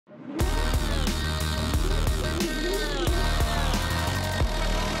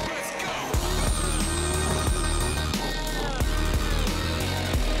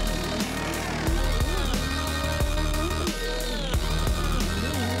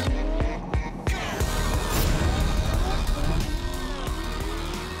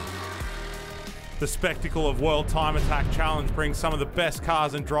The spectacle of World Time Attack Challenge brings some of the best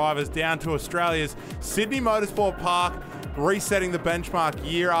cars and drivers down to Australia's Sydney Motorsport Park, resetting the benchmark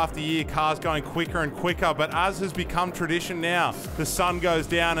year after year, cars going quicker and quicker. But as has become tradition now, the sun goes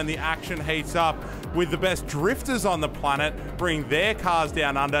down and the action heats up, with the best drifters on the planet bringing their cars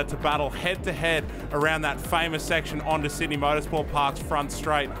down under to battle head-to-head around that famous section onto Sydney Motorsport Park's front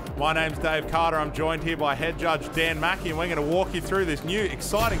straight. My name's Dave Carter. I'm joined here by head judge Dan Mackey, and we're going to walk you through this new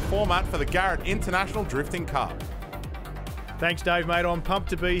exciting format for the Garrett International Drifting Cup. Thanks, Dave, mate. I'm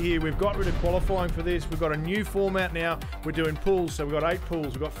pumped to be here. We've got rid of qualifying for this. We've got a new format now. We're doing pools, so we've got 8 pools.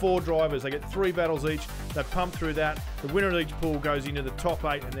 We've got 4 drivers. They get 3 battles each. They pump through that. The winner of each pool goes into the top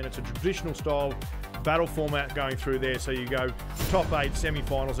 8, and then it's a traditional style battle format going through there. So you go top 8,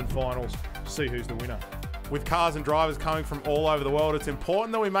 semi-finals and finals, see who's the winner. With cars and drivers coming from all over the world, it's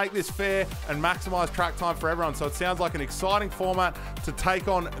important that we make this fair and maximise track time for everyone. So it sounds like an exciting format to take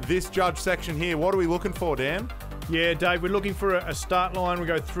on this judge section here. What are we looking for, Dan? Yeah, Dave, we're looking for a start line. We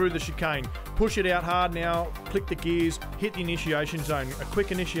go through the chicane. Push it out hard now, click the gears, hit the initiation zone. A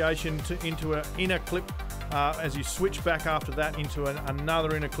quick initiation into an inner clip as you switch back after that into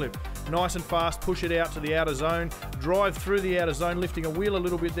another inner clip. Nice and fast, push it out to the outer zone. Drive through the outer zone, lifting a wheel a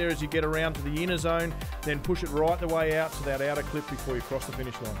little bit there as you get around to the inner zone. Then push it right the way out to that outer clip before you cross the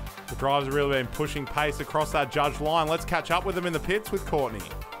finish line. The drivers have really been pushing pace across that judge line. Let's catch up with them in the pits with Courtney.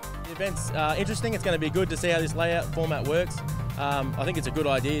 The event's interesting. It's going to be good to see how this layout format works. I think it's a good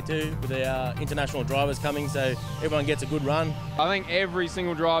idea too, with the international drivers coming, so everyone gets a good run. I think every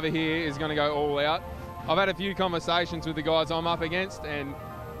single driver here is going to go all out. I've had a few conversations with the guys I'm up against, and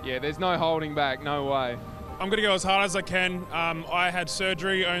yeah, there's no holding back, no way. I'm going to go as hard as I can. I had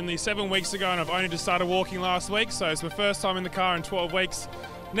surgery only 7 weeks ago, and I've only just started walking last week, so it's my first time in the car in 12 weeks.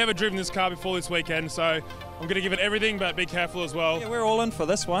 Never driven this car before this weekend, so I'm going to give it everything, but be careful as well. Yeah, we're all in for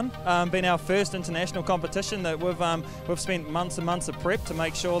this one. Been our first international competition that we've spent months and months of prep to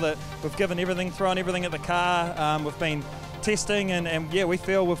make sure that we've given everything, thrown everything at the car. We've been testing, and yeah, we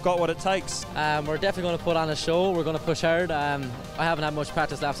feel we've got what it takes. We're definitely going to put on a show. We're going to push hard. I haven't had much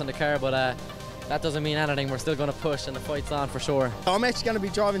practice laps in the car, but that doesn't mean anything. We're still going to push, and the fight's on for sure. I'm actually going to be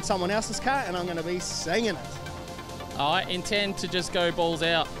driving someone else's car, and I'm going to be singing it. I intend to just go balls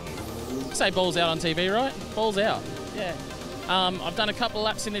out. Say balls out on TV, right? Balls out, yeah. I've done a couple of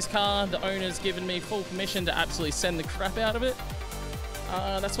laps in this car. The owner's given me full permission to absolutely send the crap out of it.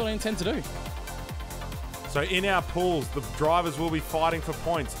 That's what I intend to do. So in our pools, the drivers will be fighting for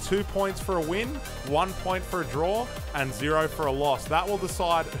points. 2 points for a win, 1 point for a draw, and 0 for a loss. That will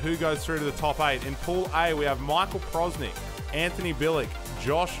decide who goes through to the top 8. In Pool A, we have Michael Prosnick, Anthony Billick,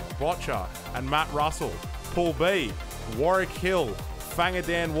 Josh Botcher, and Matt Russell. Pool B, Warwick Hill,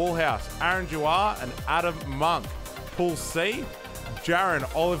 Fangadan Woolhouse, Aaron Juar, and Adam Monk. Pool C, Jaron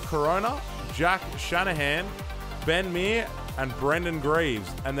Olive Corona, Jack Shanahan, Ben Meir, and Brendan Greaves.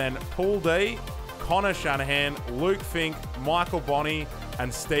 And then Pool D, Connor Shanahan, Luke Fink, Michael Bonney,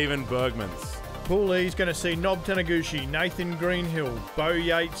 and Stephen Bergmans. Pool E is going to see Nob Taniguchi, Nathan Greenhill, Bo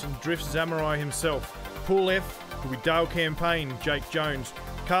Yates, and Drift Samurai himself. Pool F will be Dale Campaign, Jake Jones,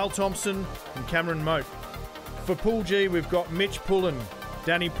 Carl Thompson, and Cameron Moat. For Pool G, we've got Mitch Pullen,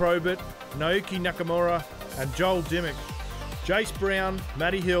 Danny Probert, Naoki Nakamura, and Joel Dimmick. Jace Brown,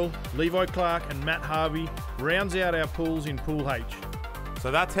 Matty Hill, Levi Clark, and Matt Harvey rounds out our pools in Pool H.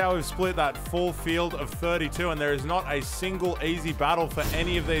 So that's how we've split that full field of 32, and there is not a single easy battle for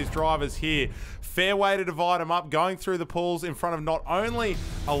any of these drivers here. Fair way to divide them up, going through the pools in front of not only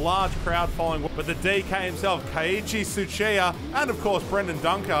a large crowd following, but the DK himself, Keiichi Tsuchiya, and of course Brendan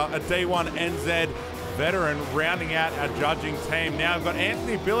Dunker, a D1 NZ veteran, rounding out our judging team. Now we've got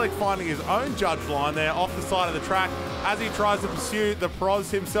Anthony Billick finding his own judge line there off the side of the track as he tries to pursue the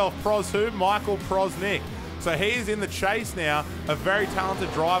Pros himself. Pros who? Michael Prosnick. So he's in the chase now, a very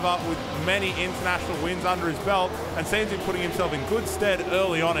talented driver with many international wins under his belt, and seems to be putting himself in good stead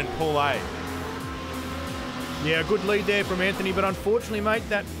early on in Pool A. Yeah, a good lead there from Anthony, but unfortunately, mate,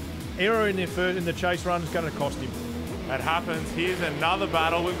 that error in the chase run is going to cost him. That happens. Here's another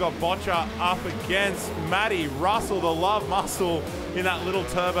battle. We've got Botcher up against Matty Russell, the love muscle in that little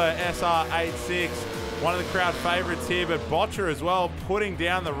turbo SR86. One of the crowd favourites here, but Botcher as well, putting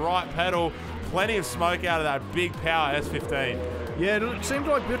down the right pedal. Plenty of smoke out of that big power S15. Yeah, it seemed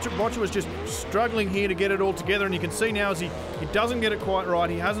like Botcher was just struggling here to get it all together, and you can see now as he doesn't get it quite right.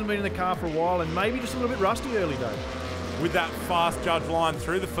 He hasn't been in the car for a while, and maybe just a little bit rusty early days. With that fast judge line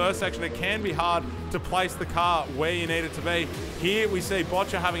through the first section, it can be hard to place the car where you need it to be. Here we see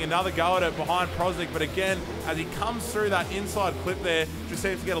Botcher having another go at it behind Prosnick, but again, as he comes through that inside clip there, just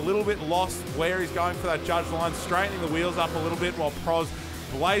seems to get a little bit lost where he's going for that judge line, straightening the wheels up a little bit while Pros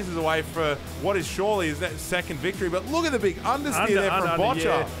blazes away for what is surely his second victory. But look at the big understeer there from Botcher.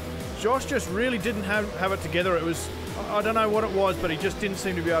 Yeah. Josh just really didn't have it together. It was, I don't know what it was, but he just didn't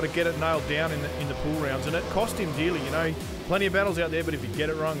seem to be able to get it nailed down in the pool rounds, and it cost him dearly. You know, plenty of battles out there, but if you get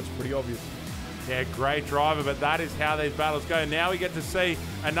it wrong, it's pretty obvious. Yeah, great driver, but that is how these battles go. Now we get to see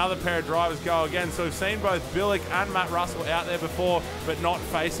another pair of drivers go again. So we've seen both Billick and Matt Russell out there before, but not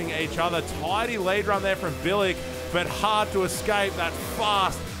facing each other. Tidy lead run there from Billick, but hard to escape that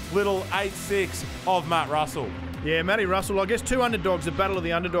fast little 8.6 of Matt Russell. Yeah, Matty Russell, I guess two underdogs, the battle of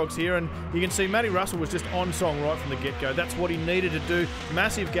the underdogs here, and you can see Matty Russell was just on song right from the get-go. That's what he needed to do.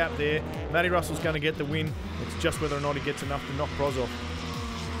 Massive gap there. Matty Russell's going to get the win. It's just whether or not he gets enough to knock Proz off.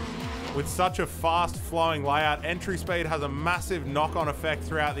 With such a fast-flowing layout, entry speed has a massive knock-on effect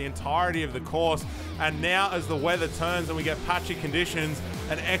throughout the entirety of the course. And now as the weather turns and we get patchy conditions,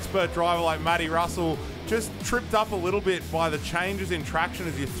 an expert driver like Matty Russell just tripped up a little bit by the changes in traction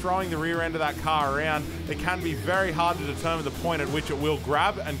as you're throwing the rear end of that car around. It can be very hard to determine the point at which it will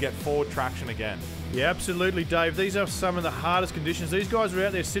grab and get forward traction again. Yeah, absolutely, Dave. These are some of the hardest conditions. These guys were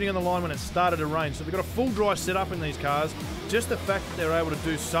out there sitting on the line when it started to rain, so they've got a full dry setup in these cars. Just the fact that they're able to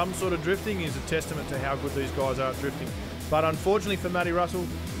do some sort of drifting is a testament to how good these guys are at drifting. But unfortunately for Matty Russell,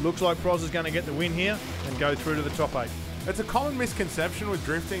 looks like Proz is going to get the win here and go through to the top 8. It's a common misconception with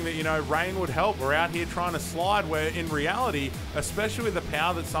drifting that, you know, rain would help. We're out here trying to slide, where in reality, especially with the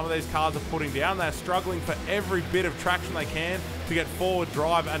power that some of these cars are putting down, they're struggling for every bit of traction they can to get forward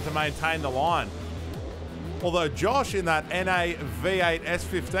drive and to maintain the line. Although Josh in that NA V8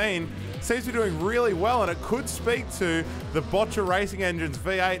 S15 seems to be doing really well, and it could speak to the Botcher Racing Engine's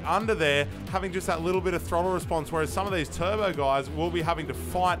V8 under there having just that little bit of throttle response, whereas some of these turbo guys will be having to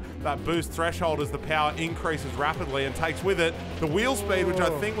fight that boost threshold as the power increases rapidly and takes with it the wheel speed, which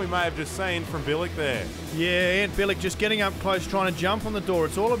I think we may have just seen from Billick there. Yeah, Ant Billick just getting up close, trying to jump on the door.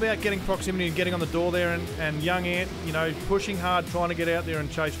 It's all about getting proximity and getting on the door there, and young Ant, you know, pushing hard, trying to get out there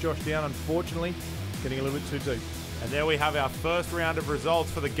and chase Josh down. Unfortunately, getting a little bit too deep. And there we have our first round of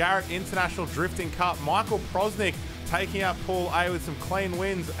results for the Garrett International Drifting Cup. Michael Prosnick taking out Pool A with some clean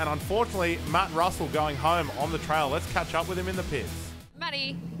wins, and unfortunately, Matt Russell going home on the trail. Let's catch up with him in the pits.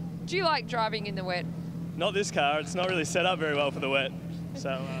 Matty, do you like driving in the wet? Not this car. It's not really set up very well for the wet.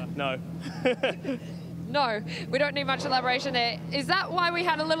 So, no. No, we don't need much elaboration there. Is that why we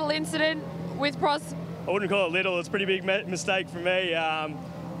had a little incident with Proz? I wouldn't call it little. It's a pretty big mistake for me.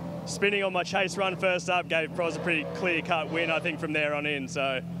 Spinning on my chase run first up gave Proz a pretty clear-cut win, I think, from there on in.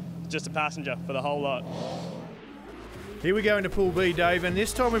 So, just a passenger for the whole lot. Here we go into Pool B, Dave, and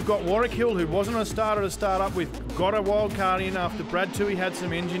this time we've got Warwick Hill, who wasn't a starter to start up with. Got a wild card in after Brad Toohey had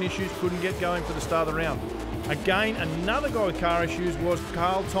some engine issues, couldn't get going for the start of the round. Again, another guy with car issues was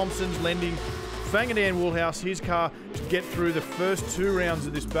Carl Thompson's lending Fangadan Woolhouse his car to get through the first 2 rounds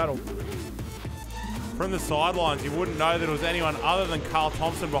of this battle. From the sidelines, you wouldn't know that it was anyone other than Carl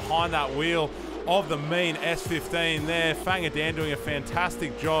Thompson behind that wheel of the mean S15 there. Fangadan doing a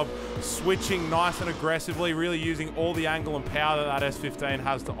fantastic job, switching nice and aggressively, really using all the angle and power that that S15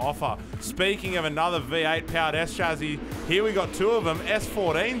 has to offer. Speaking of another V8 powered S chassis, here we got 2 of them,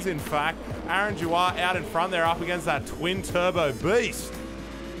 S14s in fact. Aaron Jouard out in front there up against that twin turbo beast.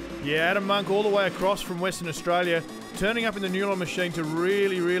 Yeah, Adam Monk all the way across from Western Australia, turning up in the Newline machine to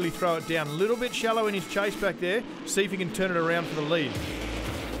really throw it down. A little bit shallow in his chase back there. See if he can turn it around for the lead.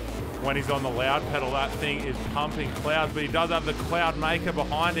 When he's on the loud pedal, that thing is pumping clouds, but he does have the cloud maker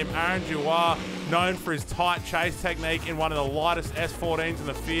behind him. Aaron Jouard, known for his tight chase technique in one of the lightest S14s in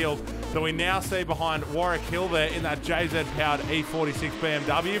the field, that we now see behind Warwick Hill there in that JZ-powered E46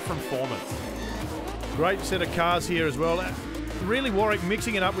 BMW from Formance. Great set of cars here as well. Really, Warwick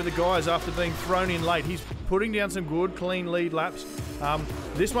mixing it up with the guys after being thrown in late. He's putting down some good, clean lead laps.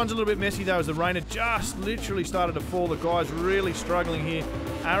 This one's a little bit messy though, as the rain had just literally started to fall. The guys really struggling here.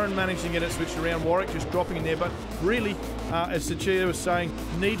 Aaron managed to get it switched around. Warwick just dropping in there, but really, as Sachia was saying,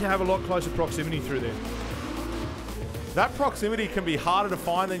 need to have a lot closer proximity through there. That proximity can be harder to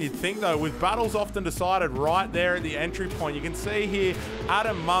find than you'd think though, with battles often decided right there at the entry point. You can see here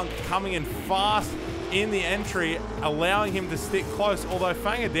Adam Monk coming in fast in the entry, allowing him to stick close, although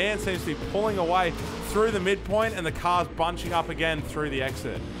Fangadan seems to be pulling away through the midpoint and the car's bunching up again through the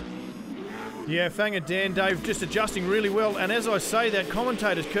exit. Yeah, Fangadan, Dave, just adjusting really well, and as I say, that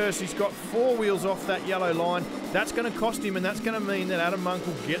commentator's curse, he's got 4 wheels off that yellow line. That's going to cost him, and that's going to mean that Adam Monk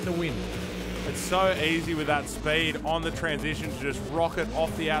will get the win. It's so easy with that speed on the transition to just rocket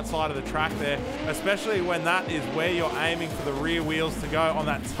off the outside of the track there, especially when that is where you're aiming for the rear wheels to go on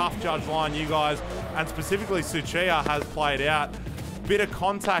that tough judge line you guys, and specifically Suchiya, has played out. Bit of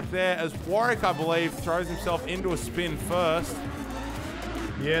contact there as Warwick, I believe, throws himself into a spin first.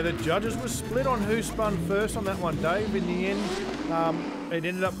 Yeah, the judges were split on who spun first on that one, Dave. In the end, it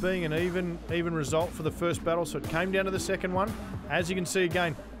ended up being an even result for the first battle, so it came down to the second one. As you can see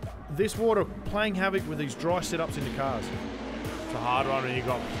again, this water playing havoc with these dry setups in the cars. It's a hard one when you've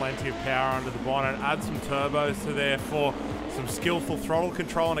got plenty of power under the bonnet. Add some turbos to there for some skillful throttle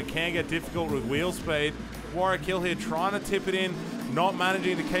control, and it can get difficult with wheel speed. Warwick Hill here trying to tip it in, not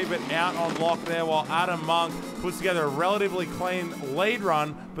managing to keep it out on lock there, while Adam Monk puts together a relatively clean lead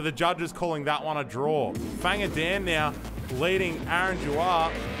run, but the judges calling that one a draw. Fanger Dan now leading Aaron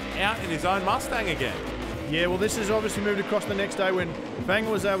Jouar out in his own Mustang again. Yeah, well, this has obviously moved across the next day when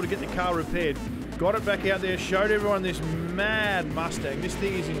Fanger was able to get the car repaired. Got it back out there, showed everyone this mad Mustang. This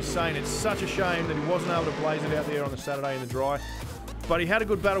thing is insane. It's such a shame that he wasn't able to blaze it out there on the Saturday in the dry. But he had a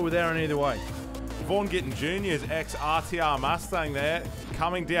good battle with Aaron either way. Vaughn Gittin Jr.'s ex-RTR Mustang there,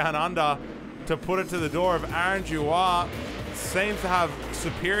 coming down under to put it to the door of Aaron Jouar. Seems to have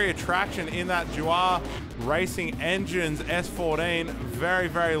superior traction in that Jouar Racing Engines S14. Very,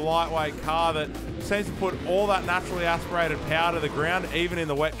 very lightweight car that seems to put all that naturally aspirated power to the ground, even in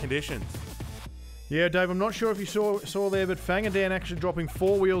the wet conditions. Yeah, Dave, I'm not sure if you saw there, but Fanger Dan actually dropping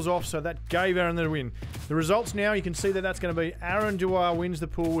 4 wheels off, so that gave Aaron the win. The results now, you can see that that's going to be Aaron Jouar wins the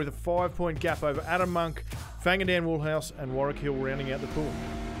pool with a 5-point gap over Adam Monk, Fanger Dan Woolhouse, and Warwick Hill rounding out the pool.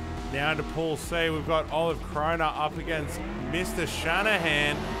 Now into Pool C, we've got Olive Kroner up against Mr.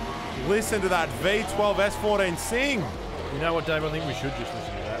 Shanahan. Listen to that V12 S14 sing. You know what, Dave? I think we should just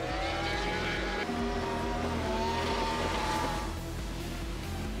listen to that.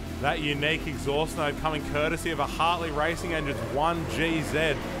 That unique exhaust note coming courtesy of a Hartley Racing Engines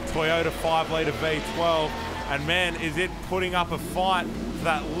 1GZ Toyota 5-litre V12. And man, is it putting up a fight for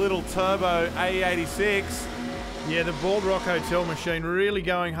that little turbo A86. Yeah, the Bald Rock Hotel machine really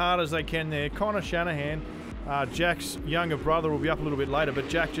going hard as they can there. Connor Shanahan, Jack's younger brother, will be up a little bit later, but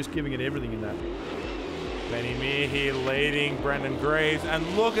Jack just giving it everything in that. Benny Meir here leading Brendan Greaves.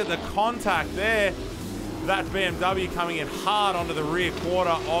 And look at the contact there. That BMW coming in hard onto the rear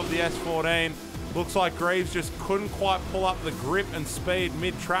quarter of the S14. Looks like Greaves just couldn't quite pull up the grip and speed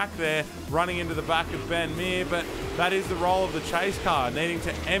mid-track there, running into the back of Ben Meir, but that is the role of the chase car, needing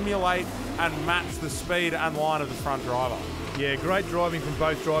to emulate and match the speed and line of the front driver. Yeah, great driving from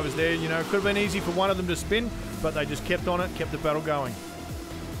both drivers there. You know, it could have been easy for one of them to spin, but they just kept on it, kept the battle going.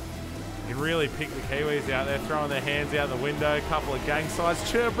 You can really pick the Kiwis out there, throwing their hands out the window, a couple of gang sides,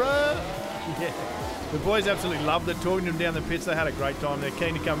 cheer, bro! Yeah. The boys absolutely loved it, talking to them down the pits. They had a great time. They're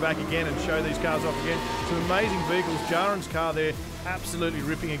keen to come back again and show these cars off again. Some amazing vehicles. Jaren's car there absolutely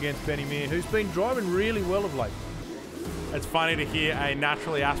ripping against Benny Meir, who's been driving really well of late. It's funny to hear a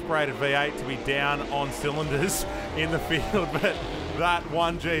naturally aspirated V8 to be down on cylinders in the field, but that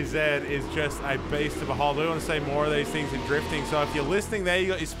 1GZ is just a beast to behold. We want to see more of these things in drifting, so if you're listening there, you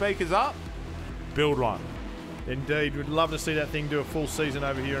got your speakers up, build one. Indeed, we'd love to see that thing do a full season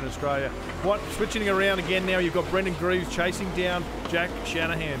over here in Australia. Switching around again now, you've got Brendan Greaves chasing down Jack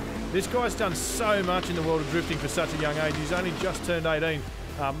Shanahan. This guy's done so much in the world of drifting for such a young age. He's only just turned 18,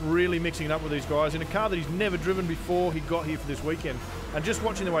 really mixing it up with these guys in a car that he's never driven before he got here for this weekend. And just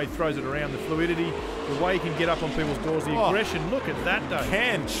watching the way he throws it around, the fluidity, the way he can get up on people's doors, the aggression, look at that, Dave.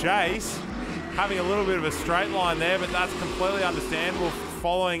 Can chase, having a little bit of a straight line there, but that's completely understandable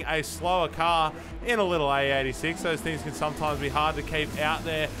following a slower car in a little A86. Those things can sometimes be hard to keep out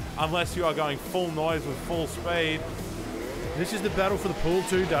there unless you are going full noise with full speed. This is the battle for the pool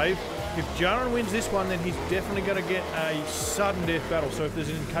too, Dave. If Jaren wins this one, then he's definitely going to get a sudden death battle. So if there's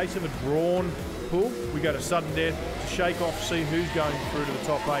in case of a drawn pool, we go to sudden death to shake off, see who's going through to the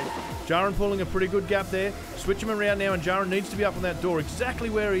top 8. Jaren pulling a pretty good gap there. Switch him around now, and Jaren needs to be up on that door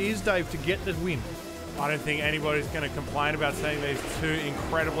exactly where he is, Dave, to get the win. I don't think anybody's going to complain about seeing these two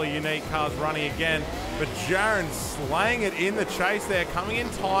incredibly unique cars running again, but Jaren slaying it in the chase there, coming in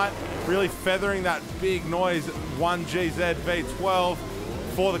tight, really feathering that big noise 1GZ V12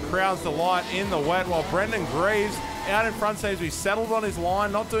 for the crowd's delight in the wet, while Brendan Greaves out in front seems to be settled on his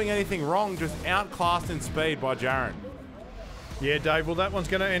line, not doing anything wrong, just outclassed in speed by Jaren. Yeah, Dave, well, that one's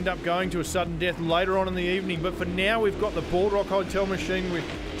going to end up going to a sudden death later on in the evening, but for now we've got the Bald Rock Hotel machine with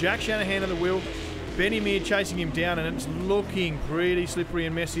Jack Shanahan at the wheel, Benny Meir chasing him down, and it's looking pretty slippery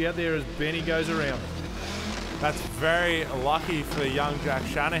and messy out there as Benny goes around. That's very lucky for young Jack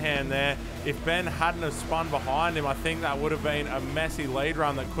Shanahan there. If Ben hadn't have spun behind him, I think that would have been a messy lead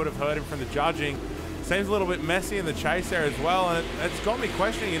run that could have hurt him from the judging. Seems a little bit messy in the chase there as well, and it's got me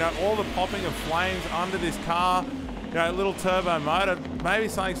questioning, you know, all the popping of flames under this car, you know, little turbo motor, maybe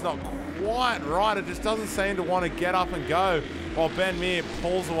something's not quite right. It just doesn't seem to want to get up and go. while Ben Meir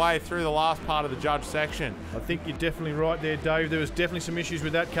pulls away through the last part of the judge section. I think you're definitely right there, Dave. There was definitely some issues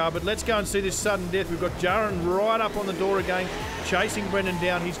with that car, but let's go and see this sudden death. We've got Jaron right up on the door again, chasing Brendan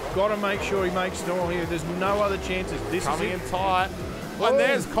down. He's got to make sure he makes it all here. There's no other chances. This coming is in tight. And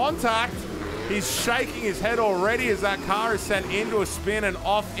there's contact. He's shaking his head already as that car is sent into a spin and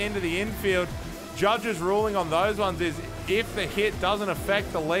off into the infield. Judges' ruling on those ones is if the hit doesn't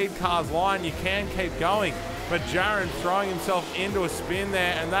affect the lead car's line, you can keep going. But Jaron throwing himself into a spin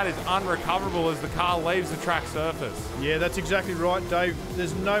there, and that is unrecoverable as the car leaves the track surface. Yeah, that's exactly right, Dave.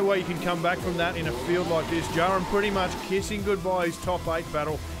 There's no way you can come back from that in a field like this. Jaron pretty much kissing goodbye his top 8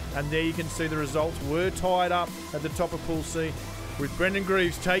 battle, and there you can see the results were tied up at the top of Pool C with Brendan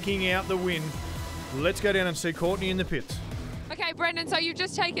Greaves taking out the win. Let's go down and see Courtney in the pits. Okay, Brendan, so you've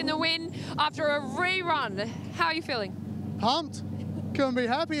just taken the win after a rerun. How are you feeling? Pumped. Couldn't be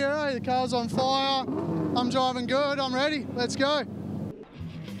happier, eh? The car's on fire. I'm driving good. I'm ready. Let's go.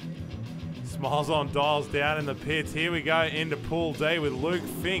 Smiles on dials down in the pits. Here we go into Pool D with Luke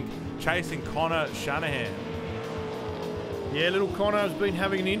Fink chasing Connor Shanahan. Yeah, little Connor has been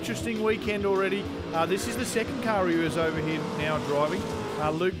having an interesting weekend already. This is the second car he was over here now driving.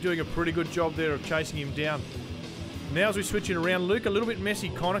 Luke doing a pretty good job there of chasing him down. Now as we switch it around, Luke a little bit messy.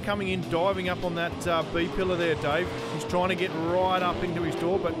 Connor coming in, diving up on that B pillar there, Dave. He's trying to get right up into his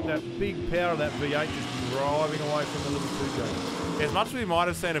door, but that big power of that V8 just driving away from the little 2J. As much as we might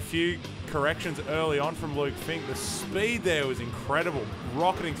have seen a few corrections early on from Luke Fink, the speed there was incredible,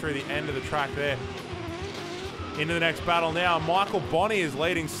 rocketing through the end of the track there. Into the next battle now, Michael Bonney is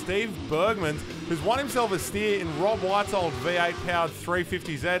leading Steve Bergmans, who's won himself a steer in Rob White's old V8-powered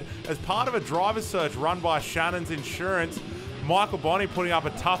 350Z as part of a driver's search run by Shannon's Insurance. Michael Bonney putting up a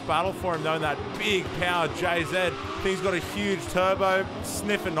tough battle for him, though, in that big powered JZ. Thing's got a huge turbo,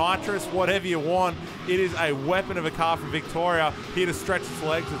 sniffer nitrous, whatever you want. It is a weapon of a car from Victoria, here to stretch its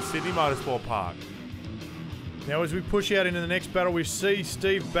legs at Sydney Motorsport Park. Now as we push out into the next battle, we see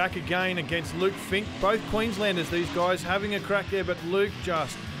Steve back again against Luke Fink. Both Queenslanders, these guys, having a crack there, but Luke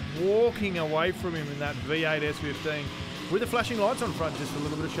just walking away from him in that V8 S15 with the flashing lights on front, just a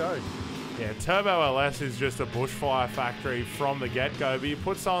little bit of show. Yeah, Turbo LS is just a bushfire factory from the get-go, but you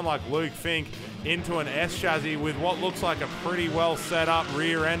put someone like Luke Fink into an S chassis with what looks like a pretty well set up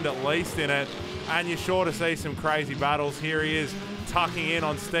rear end at least in it, and you're sure to see some crazy battles. Here he is tucking in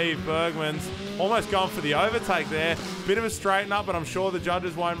on Steve Bergmans, almost going for the overtake there. Bit of a straighten up, but I'm sure the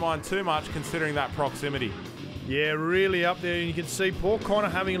judges won't mind too much considering that proximity. Yeah, really up there, and you can see poor Connor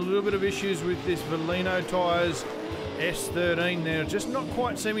having a little bit of issues with this Velino tyres S13 there, just not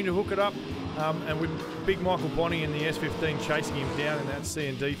quite seeming to hook it up, and with big Michael Bonney in the S15 chasing him down in that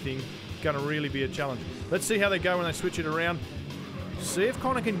C&D thing, going to really be a challenge. Let's see how they go when they switch it around. See if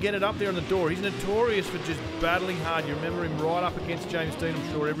Connor can get it up there on the door. He's notorious for just battling hard. You remember him right up against James Dean.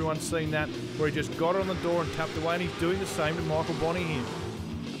 I'm sure everyone's seen that, where he just got it on the door and tapped away, and he's doing the same to Michael Bonney here.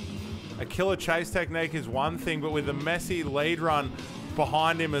 A killer chase technique is one thing, but with the messy lead run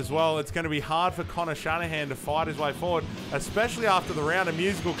behind him as well, it's going to be hard for Connor Shanahan to fight his way forward, especially after the round of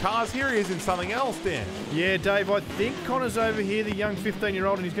musical cars. Here he is in something else, Dan. Yeah, Dave, I think Connor's over here, the young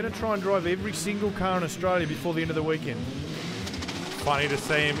 15-year-old, and he's going to try and drive every single car in Australia before the end of the weekend. Funny to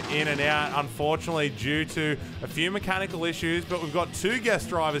see him in and out, unfortunately, due to a few mechanical issues, but we've got two guest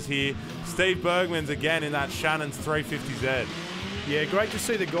drivers here. Steve Bergmans again in that Shannon's 350Z. Yeah, great to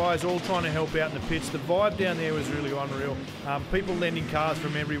see the guys all trying to help out in the pits. The vibe down there was really unreal. People lending cars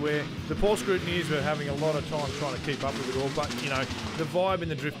from everywhere. The poor scrutineers were having a lot of time trying to keep up with it all, but, you know, the vibe in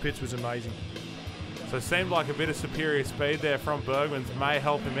the drift pits was amazing. So it seemed like a bit of superior speed there from Bergmans may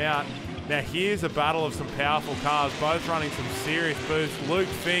help him out. Now here's a battle of some powerful cars, both running some serious boosts. Luke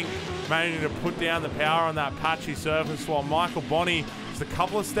Fink managing to put down the power on that patchy surface, while Michael Bonney is a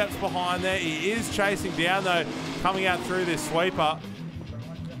couple of steps behind there. He is chasing down though, coming out through this sweeper.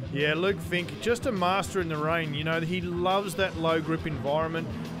 Yeah, Luke Fink, just a master in the rain. You know, he loves that low grip environment.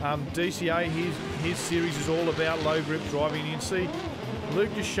 DCA, his series is all about low grip driving. You can see Luke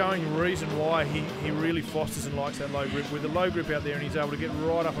just showing reason why he really fosters and likes that low grip. With the low grip out there, and he's able to get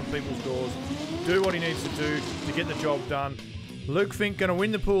right up on people's doors, do what he needs to do to get the job done. Luke Fink going to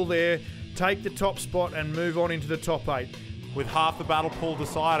win the pool there, take the top spot and move on into the top 8. With half the battle pool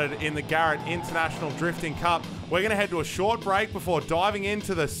decided in the Garrett International Drifting Cup, we're going to head to a short break before diving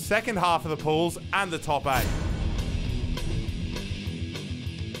into the second half of the pools and the top 8.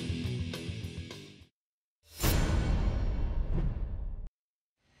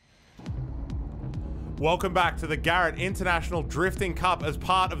 Welcome back to the Garrett International Drifting Cup as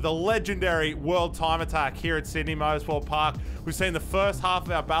part of the legendary World Time Attack here at Sydney Motorsport Park. We've seen the first half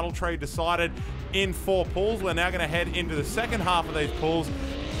of our battle tree decided in 4 pools. We're now going to head into the second half of these pools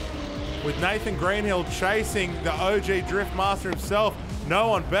with Nathan Greenhill chasing the OG Drift Master himself. No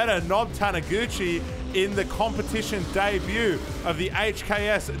one better, Nob Taniguchi, in the competition debut of the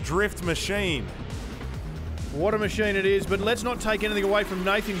HKS Drift Machine. What a machine it is, but let's not take anything away from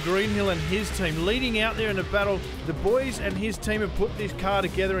Nathan Greenhill and his team. Leading out there in the battle, the boys and his team have put this car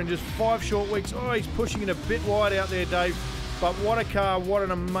together in just 5 short weeks. Oh, he's pushing it a bit wide out there, Dave, but what a car, what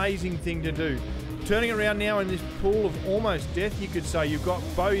an amazing thing to do. Turning around now in this pool of almost death, you could say. You've got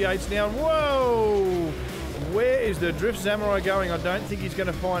Bo Yates now. Whoa! Where is the Drift Samurai going? I don't think he's going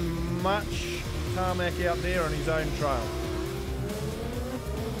to find much tarmac out there on his own trail.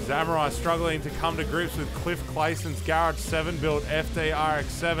 Samurai struggling to come to grips with Cliff Clayson's Garrett 7-built FD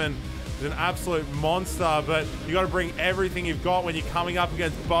RX-7. He's an absolute monster, but you got to bring everything you've got when you're coming up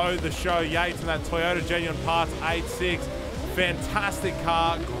against Bo the Show Yates in that Toyota Genuine Parts 8.6. Fantastic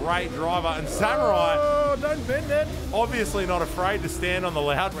car, great driver, and Samurai, oh, don't bend that. Obviously not afraid to stand on the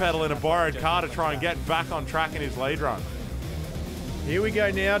loud pedal in a borrowed car to try and get back on track in his lead run. Here we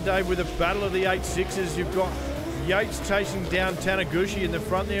go now, Dave, with a battle of the 8.6s. You've got Yates chasing down Taniguchi in the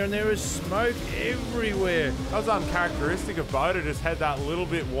front there, and there is smoke everywhere. That was uncharacteristic of Bo to just head that little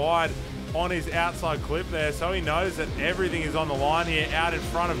bit wide on his outside clip there, so he knows that everything is on the line here out in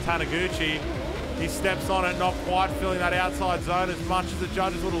front of Taniguchi. He steps on it, not quite filling that outside zone as much as the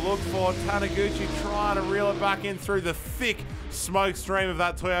judges would have looked for. Taniguchi trying to reel it back in through the thick smoke stream of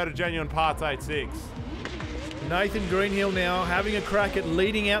that Toyota Genuine Parts 8.6. Nathan Greenhill now having a crack at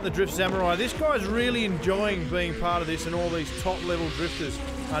leading out the Drift Samurai. This guy's really enjoying being part of this and all these top-level drifters.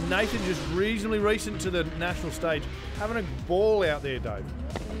 Nathan, just reasonably recent to the national stage, having a ball out there, Dave.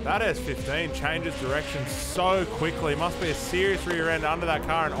 That S15 changes direction so quickly. Must be a serious rear end under that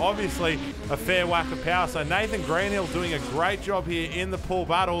car and obviously a fair whack of power. So Nathan Greenhill doing a great job here in the pool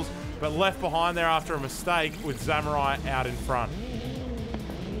battles, but left behind there after a mistake with Samurai out in front.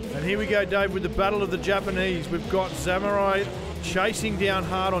 And here we go, Dave, with the battle of the Japanese. We've got Samurai chasing down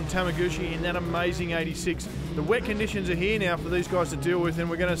hard on Taniguchi in that amazing 86. The wet conditions are here now for these guys to deal with, and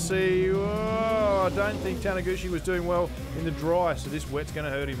we're going to see, oh, I don't think Taniguchi was doing well in the dry, so this wet's going to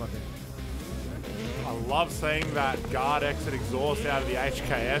hurt him, I think. I love seeing that guard exit exhaust out of the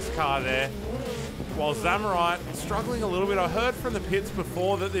HKS car there. While Samurai struggling a little bit. I heard from the pits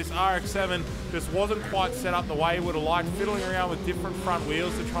before that this RX-7 just wasn't quite set up the way he would have liked, fiddling around with different front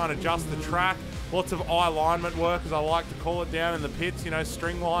wheels to try and adjust the track. Lots of eye alignment work, as I like to call it, down in the pits, you know,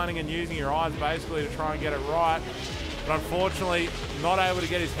 string lining and using your eyes basically to try and get it right. But unfortunately, not able to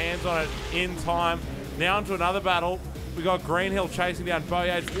get his hands on it in time. Now into another battle. We got Greenhill chasing down Bo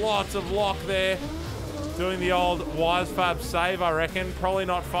Yates. Lots of lock there. Doing the old Wisefab save, I reckon. Probably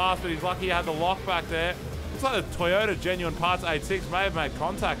not fast, but he's lucky he had the lock back there. Looks like the Toyota Genuine Parts 8.6 may have made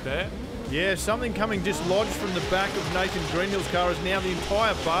contact there. Yeah, something coming dislodged from the back of Nathan Greenhill's car as now the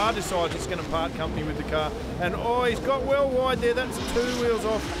entire bar decides it's going to part company with the car. And oh, he's got well wide there. That's 2 wheels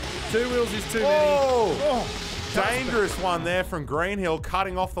off. 2 wheels is too many. Oh, dangerous one there from Greenhill,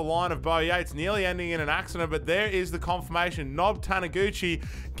 cutting off the line of Bo Yates, nearly ending in an accident, but there is the confirmation. Nob Taniguchi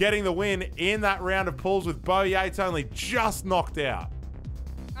getting the win in that round of pulls with Bo Yates only just knocked out.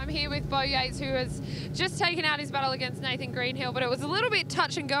 I'm here with Bo Yates, who has just taken out his battle against Nathan Greenhill, but it was a little bit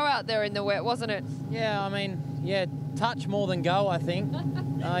touch and go out there in the wet, wasn't it? Yeah, I mean, yeah, touch more than go, I think.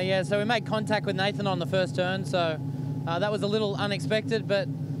 Yeah, so we made contact with Nathan on the first turn, so that was a little unexpected, but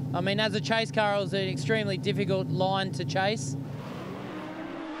I mean, as a chase car, it was an extremely difficult line to chase.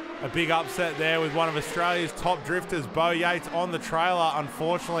 A big upset there with one of Australia's top drifters, Bo Yates, on the trailer,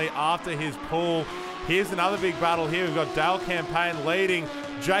 unfortunately, after his pull. Here's another big battle here. We've got Dale Campaign leading.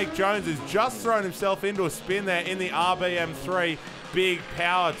 Jake Jones has just thrown himself into a spin there in the RBM3. Big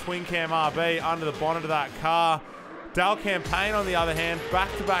power twin cam RB under the bonnet of that car. Dale Campaign, on the other hand,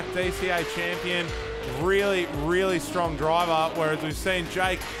 back-to-back DCA champion. Really, really strong driver, whereas we've seen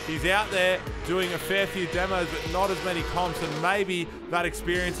Jake, he's out there doing a fair few demos, but not as many comps, and maybe that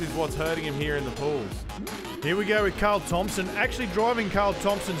experience is what's hurting him here in the pools. Here we go with Carl Thompson, actually driving Carl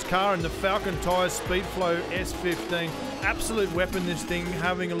Thompson's car in the Falcon Tyres Speedflow S15. Absolute weapon, this thing.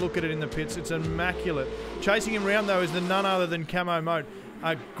 Having a look at it in the pits, it's immaculate. Chasing him around, though, is the none other than Camo Moat.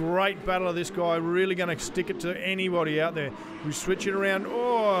 A great battle of this guy, really going to stick it to anybody out there. We switch it around.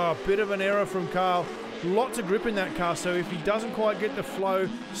 Oh, a bit of an error from Carl. Lots of grip in that car, so if he doesn't quite get the flow,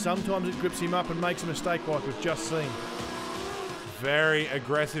 sometimes it grips him up and makes a mistake like we've just seen. Very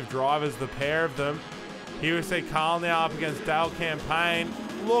aggressive drivers, the pair of them. Here we see Carl now up against Dale Campaign.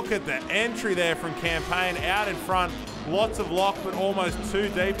 Look at the entry there from Campaign out in front. Lots of lock, but almost too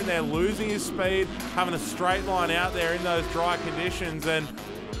deep in there, losing his speed, having a straight line out there in those dry conditions. And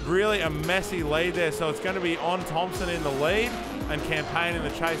really a messy lead there, so it's going to be on Thompson in the lead and Campaign in the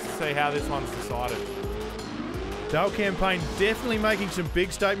chase to see how this one's decided. Dale Campaign definitely making some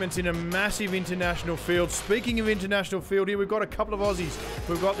big statements in a massive international field. Speaking of international field here, we've got a couple of Aussies.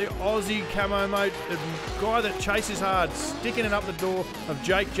 We've got the Aussie camo mate, the guy that chases hard, sticking it up the door of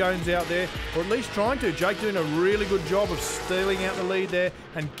Jake Jones out there, or at least trying to. Jake doing a really good job of stealing out the lead there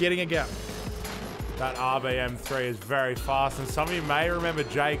and getting a gap. That RBM3 is very fast, and some of you may remember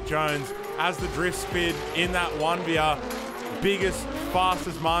Jake Jones as the drift spid in that 1BR. Biggest,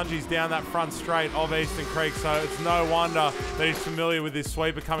 fastest mangies down that front straight of Eastern Creek, so it's no wonder that he's familiar with this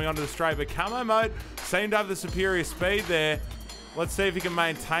sweeper coming onto the straight. But Camo Mode seemed to have the superior speed there. Let's see if he can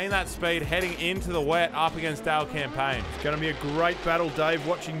maintain that speed heading into the wet up against Dale Campaign. It's going to be a great battle, Dave,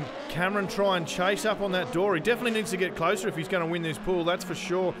 watching Cameron try and chase up on that door. He definitely needs to get closer if he's going to win this pool, that's for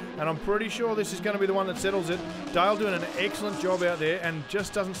sure. And I'm pretty sure this is going to be the one that settles it. Dale doing an excellent job out there and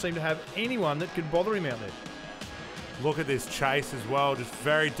just doesn't seem to have anyone that could bother him out there. Look at this chase as well, just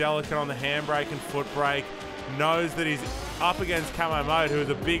very delicate on the handbrake and foot brake. Knows that he's up against Camo Mode, who is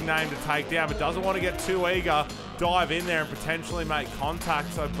a big name to take down, but doesn't want to get too eager, dive in there and potentially make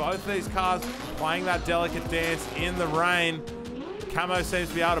contact. So both these cars playing that delicate dance in the rain. Camo seems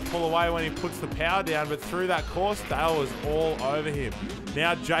to be able to pull away when he puts the power down, but through that course, Dale was all over him.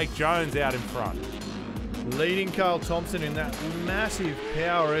 Now Jake Jones out in front. Leading Carl Thompson in that massive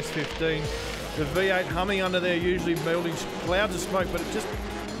power S15. The V8 humming under there, usually building clouds of smoke, but it just,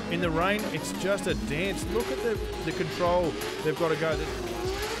 in the rain, it's just a dance. Look at the control they've got to go.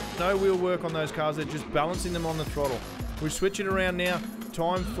 There's no wheel work on those cars, they're just balancing them on the throttle. We switch it around now.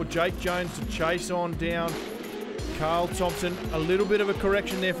 Time for Jake Jones to chase on down Carl Thompson. A little bit of a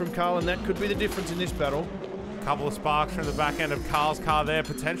correction there from Carl, and that could be the difference in this battle. Couple of sparks from the back end of Carl's car there,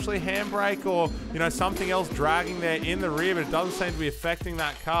 potentially handbrake or, you know, something else dragging there in the rear, but it doesn't seem to be affecting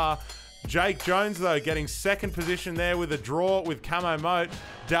that car. Jake Jones, though, getting second position there with a draw with Camo Moat.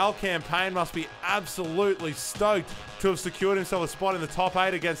 Dale Campaign must be absolutely stoked to have secured himself a spot in the top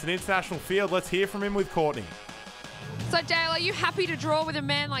 8 against an international field. Let's hear from him with Courtney. So, Dale, are you happy to draw with a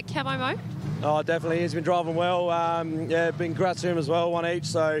man like Camo Moat? Oh, definitely. He's been driving well. Yeah, been congrats to him as well, one each.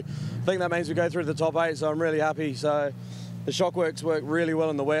 So I think that means we go through to the top 8, so I'm really happy. So the shock works work really well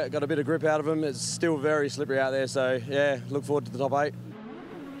in the wet. Got a bit of grip out of him. It's still very slippery out there, so yeah, look forward to the top 8.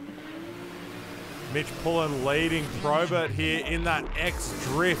 Mitch Pullen leading Probert here in that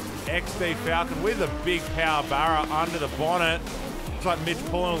X-Drift XD Falcon with a big power barra under the bonnet. Looks like Mitch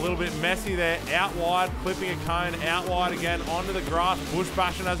Pullen a little bit messy there. Out wide, clipping a cone, out wide again, onto the grass, bush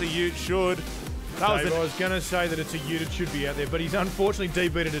bashing as a ute should. I was going to say that it's a ute, it should be out there, but he's unfortunately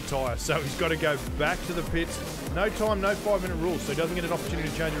debeated a tyre, so he's got to go back to the pits. No time, no 5-minute rule, so he doesn't get an opportunity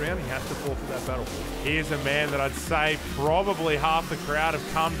to change around. He has to forfeit that battle. Here's a man that I'd say probably half the crowd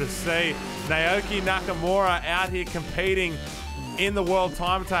have come to see. Naoki Nakamura out here competing in the World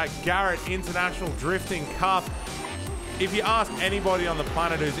Time Attack Garrett International Drifting Cup. If you ask anybody on the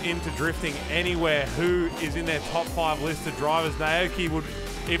planet who's into drifting anywhere who is in their top 5 listed drivers, Naoki would,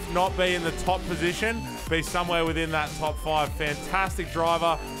 if not be in the top position, be somewhere within that top 5. Fantastic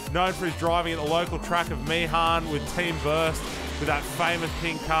driver, known for his driving at the local track of Mihan with Team Burst, with that famous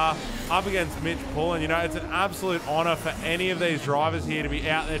pink car, up against Mitch Pullen. You know, it's an absolute honour for any of these drivers here to be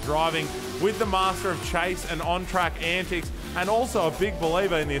out there driving with the master of chase and on-track antics, and also a big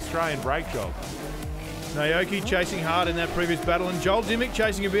believer in the Australian brake job. Naoki chasing hard in that previous battle, and Joel Dimmick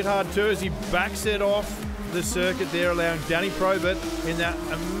chasing a bit hard too as he backs it off the circuit there, allowing Danny Probert in that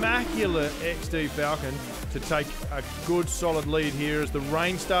immaculate XD Falcon to take a good solid lead here as the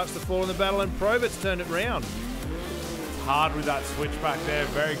rain starts to fall in the battle and Probert's turned it round. Hard with that switchback there,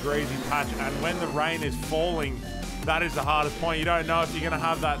 very greasy patch, and when the rain is falling, that is the hardest point. You don't know if you're going to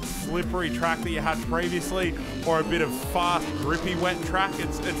have that slippery track that you had previously or a bit of fast, grippy, wet track.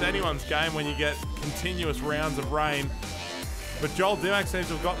 It's anyone's game when you get continuous rounds of rain. But Joel Dimmock seems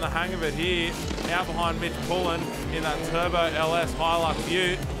to have gotten the hang of it here, out behind Mitch Pullen in that Turbo LS Hilux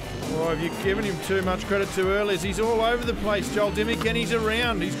Ute. Oh, have you given him too much credit too early? He's all over the place, Joel Dimmock, and he's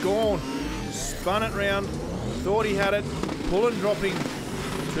around. He's gone. Spun it round. Thought he had it. Pullen dropping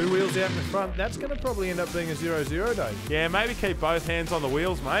 2 wheels out in the front. That's going to probably end up being a 0-0 day. Yeah, maybe keep both hands on the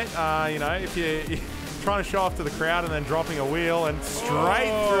wheels, mate. You know, if you're trying to show off to the crowd and then dropping a wheel and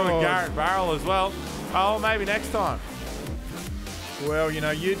straight through a Garrett barrel as well. Oh, maybe next time. Well, you know,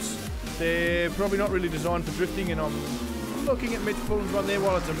 utes, they're probably not really designed for drifting, and I'm looking at Mitch Pullen's one there.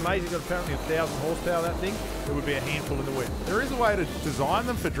 While it's amazing, got apparently 1,000 horsepower, that thing, it would be a handful in the wet. There is a way to design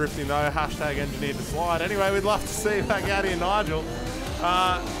them for drifting, though. Hashtag engineered to slide. Anyway, we'd love to see you back out here, Nigel.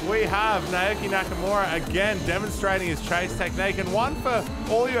 We have Naoki Nakamura again demonstrating his chase technique, and one for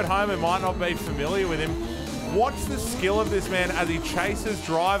all you at home who might not be familiar with him. Watch the skill of this man as he chases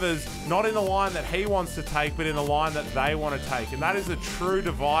drivers, not in the line that he wants to take, but in the line that they want to take. And that is a true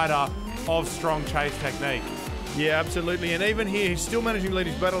divider of strong chase technique. Yeah, absolutely. And even here, he's still managing to lead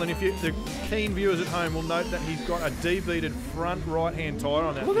his battle. And if the keen viewers at home will note that he's got a debeaded front right-hand tyre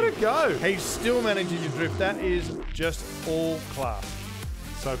on that. Look at it go. He's still managing to drift. That is just all class.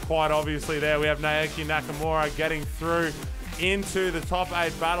 So quite obviously there we have Naoki Nakamura getting through into the top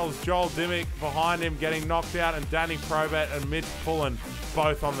 8 battles. Joel Dimmick behind him getting knocked out, and Danny Probet and Mitch Pullen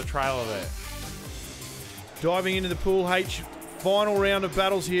both on the trailer there. Diving into the Pool H final round of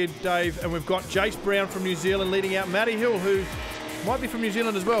battles here, Dave, and we've got Jace Brown from New Zealand leading out Matty Hill, who might be from New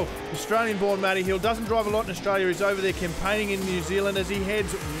Zealand as well. Australian-born Matty Hill, doesn't drive a lot in Australia. He's over there campaigning in New Zealand as he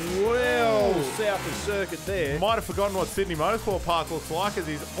heads well south of circuit there. Might have forgotten what Sydney Motorsport Park looks like, as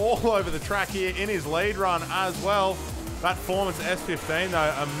he's all over the track here in his lead run as well. That Performance S15 though,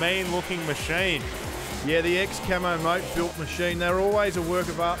 a mean-looking machine. Yeah, the ex-Camo Moat built machine. They're always a work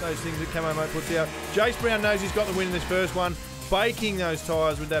of art, those things that Camo Moat puts out. Jace Brown knows he's got the win in this first one, baking those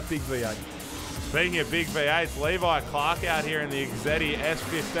tyres with that big V8. Speaking of big V8s, Levi Clark out here in the Exetti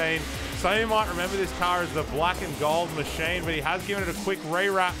S15. Some of you might remember this car as the black and gold machine, but he has given it a quick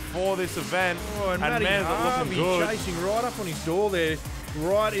re-wrap for this event. Oh, and Matty man, is it looking good. Chasing right up on his door there,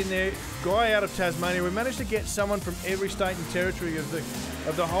 right in there. Guy out of Tasmania. We managed to get someone from every state and territory of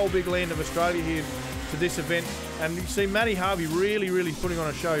the whole big land of Australia here to this event. And you see Matty Harvey really putting on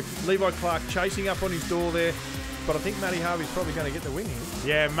a show. Levi Clark chasing up on his door there. But I think Matty Harvey's probably going to get the win here.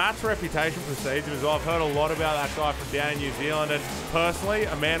 Yeah, Matt's reputation precedes him as well. I've heard a lot about that guy from down in New Zealand, and personally,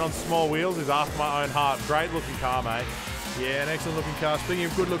 a man on small wheels is after my own heart. Great looking car, mate. Yeah, an excellent looking car. Speaking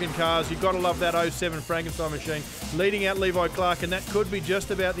of good looking cars, you've got to love that 07 Frankenstein machine leading out Levi Clark, and that could be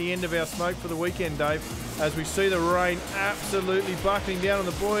just about the end of our smoke for the weekend, Dave, as we see the rain absolutely buckling down on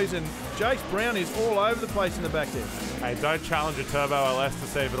the boys, and Jace Brown is all over the place in the back there. Hey, don't challenge a Turbo LS to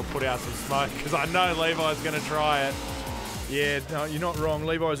see if it'll put out some smoke, because I know Levi's going to try it. Yeah, no, you're not wrong.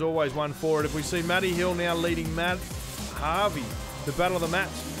 Levi's always one for it. If we see Matty Hill now leading Matt Harvey, the battle of the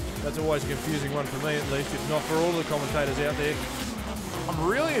mats, that's always a confusing one for me, at least, if not for all the commentators out there. I'm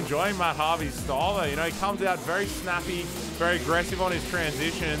really enjoying Matt Harvey's style though. You know, he comes out very snappy, very aggressive on his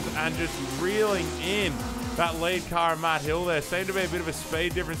transitions, and just reeling in that lead car of Matt Hill there. Seemed to be a bit of a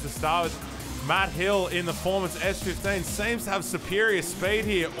speed difference to start with. Matt Hill in the Performance S15 seems to have superior speed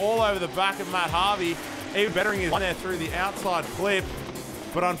here all over the back of Matt Harvey, even bettering his one there through the outside clip.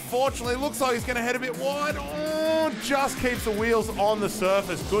 But unfortunately, looks like he's going to head a bit wide. Oh, just keeps the wheels on the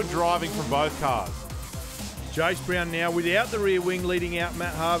surface. Good driving from both cars. Jace Brown now without the rear wing leading out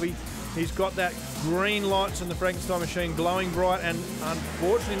Matt Harvey. He's got that green lights on the Frankenstein machine glowing bright, and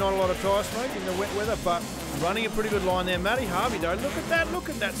unfortunately not a lot of tyre smoke in the wet weather, but running a pretty good line there. Matty Harvey though, look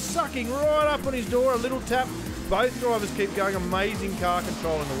at that, sucking right up on his door, a little tap. Both drivers keep going, amazing car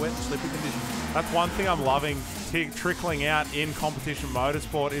control in the wet and slippy conditions. That's one thing I'm loving trickling out in competition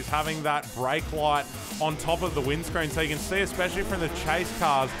motorsport, is having that brake light on top of the windscreen, so you can see, especially from the chase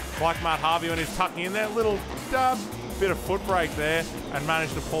cars like Matt Harvey when he's tucking in there, little bit of foot brake there, and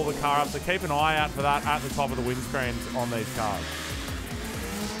managed to pull the car up. So keep an eye out for that at the top of the windscreens on these cars.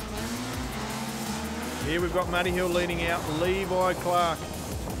 Here we've got Matty Hill leading out Levi Clark,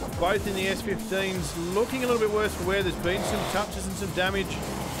 both in the S15s, looking a little bit worse for wear. There's been some touches and some damage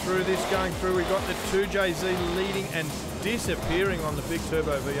through this going through. We've got the 2JZ leading and disappearing on the big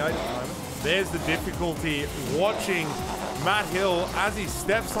turbo V8 at the moment. There's the difficulty watching Matt Hill as he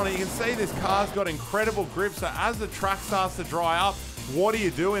steps on it. You can see this car's got incredible grip, so as the track starts to dry up, what do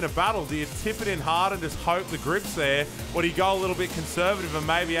you do in a battle? Do you tip it in hard and just hope the grip's there, or do you go a little bit conservative and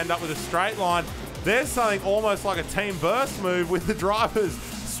maybe end up with a straight line? There's something almost like a team burst move with the drivers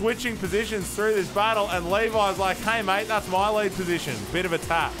switching positions through this battle, and Levi's like, hey mate, that's my lead position. Bit of a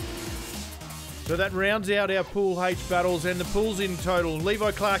tap. So that rounds out our Pool H battles, and the pools in total.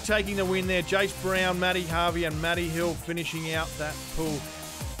 Levi Clark taking the win there. Jace Brown, Matty Harvey and Matty Hill finishing out that pool.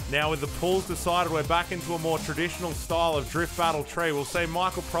 Now with the pools decided, we're back into a more traditional style of drift battle tree. We'll see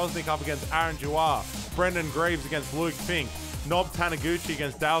Michael Prosnick up against Aaron Jouar, Brendan Greaves against Luke Fink, Nob Taniguchi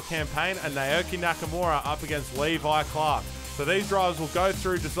against Dale Campaign, and Naoki Nakamura up against Levi Clark. So these drivers will go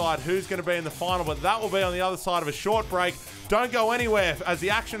through, decide who's going to be in the final, but that will be on the other side of a short break. Don't go anywhere as the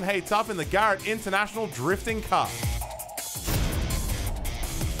action heats up in the Garrett International Drifting Cup.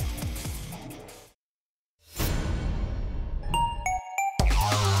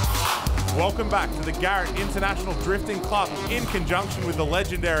 Welcome back to the Garrett International Drifting Club in conjunction with the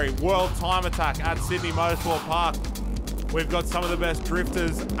legendary World Time Attack at Sydney Motorsport Park. We've got some of the best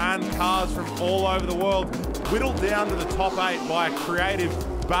drifters and cars from all over the world whittled down to the top 8 by a creative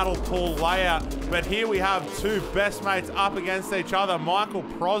battle pool layout. But here we have two best mates up against each other. Michael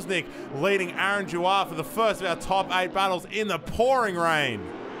Prosnick leading Aaron Jouard for the first of our top 8 battles in the pouring rain.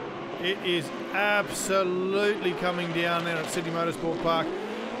 It is absolutely coming down there at Sydney Motorsport Park.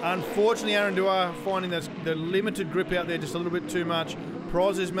 Unfortunately, Aaron Jouard finding that the limited grip out there just a little bit too much.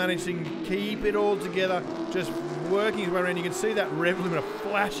 Pros is managing to keep it all together, just working his way around. You can see that rev limiter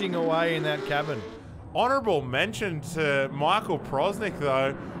flashing away in that cabin. Honourable mention to Michael Prosnick,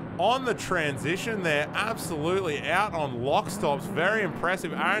 though, on the transition there, absolutely out on lock stops. Very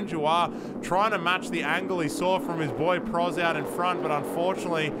impressive. Aaron Jouard trying to match the angle he saw from his boy Pros out in front, but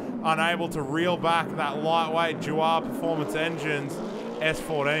unfortunately unable to reel back that lightweight Jouard Performance Engines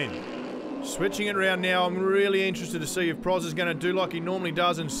S14. Switching it around now, I'm really interested to see if Pros is going to do like he normally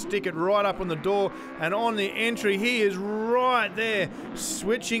does and stick it right up on the door. And on the entry, he is right there.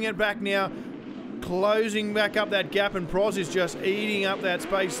 Switching it back now, closing back up that gap, and Pros is just eating up that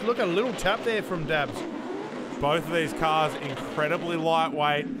space. Look, a little tap there from Dabs. Both of these cars incredibly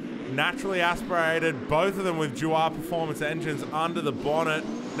lightweight, naturally aspirated, both of them with Jouard Performance Engines under the bonnet.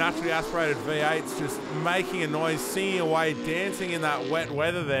 Naturally aspirated V8s just making a noise, singing away, dancing in that wet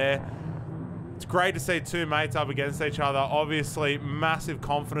weather there. It's great to see two mates up against each other. Obviously, massive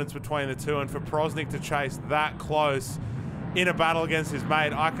confidence between the two, and for Prosnick to chase that close in a battle against his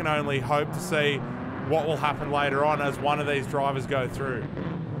mate, I can only hope to see what will happen later on as one of these drivers go through.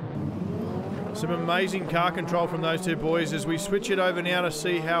 Some amazing car control from those two boys as we switch it over now to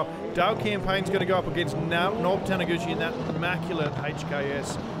see how Dale Campaign's going to go up against Nob Taniguchi in that immaculate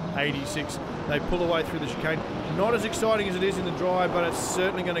HKS 86. They pull away through the chicane. Not as exciting as it is in the drive, but it's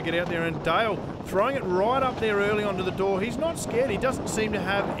certainly going to get out there. And Dale throwing it right up there early onto the door. He's not scared. He doesn't seem to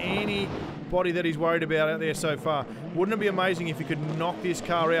have anybody that he's worried about out there so far. Wouldn't it be amazing if he could knock this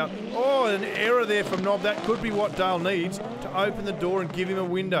car out? Oh, an error there from Nob. That could be what Dale needs to open the door and give him a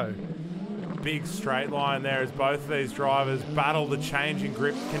window. Big straight line there as both of these drivers battle the changing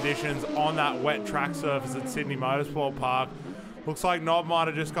grip conditions on that wet track surface at Sydney Motorsport Park. Looks like Nob might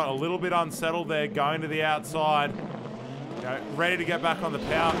have just got a little bit unsettled there, going to the outside, ready to get back on the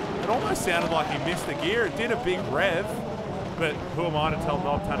power. It almost sounded like he missed the gear. It did a big rev, but who am I to tell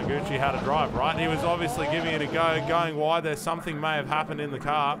Nob Taniguchi how to drive, right? He was obviously giving it a go, going wide there. Something may have happened in the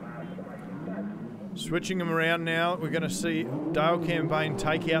car. Switching them around now, we're going to see Dale Campaign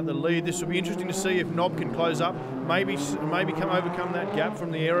take out the lead. This will be interesting to see if Nob can close up, maybe overcome that gap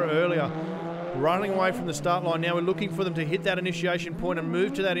from the error earlier. Running away from the start line now, we're looking for them to hit that initiation point and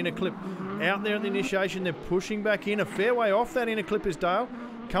move to that inner clip. Out there at the initiation, they're pushing back in. A fair way off that inner clip is Dale.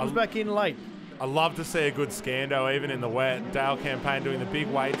 Comes back in late. I love to see a good scando even in the wet. Dale Campaign doing the big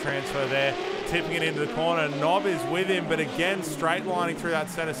weight transfer there, tipping it into the corner. Nob is with him, but again, straight lining through that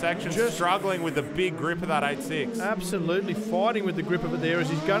centre section, just struggling with the big grip of that 8.6. Absolutely fighting with the grip of it there as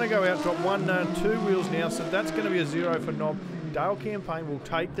he's going to go out, drop 1 and 2 wheels now, so that's going to be a 0 for Nob. Dale Campaign will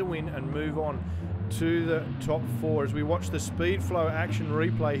take the win and move on to the top 4 as we watch the speed flow action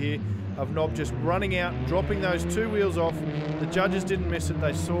replay here of Nob just running out, dropping those 2 wheels off. The judges didn't miss it,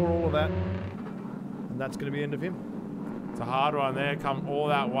 they saw all of that, and that's going to be the end of him. It's a hard one there, come all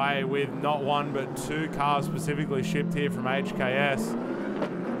that way with not 1 but 2 cars specifically shipped here from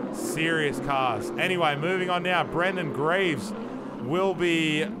HKS. Serious cars. Anyway, moving on now, Brendan Greaves will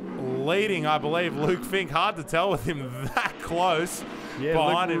be leading, I believe, Luke Fink. Hard to tell with him that close. Yeah,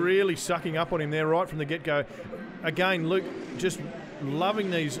 Luke really sucking up on him there right from the get-go. Again, Luke just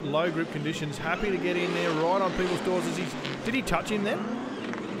loving these low grip conditions, happy to get in there right on people's doors. Did he touch him then?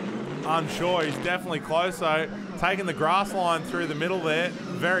 Unsure, he's definitely close though. Taking the grass line through the middle there,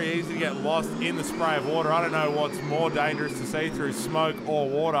 very easy to get lost in the spray of water. I don't know what's more dangerous to see through, smoke or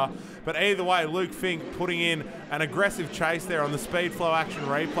water. But either way, Luke Fink putting in an aggressive chase there on the speed flow action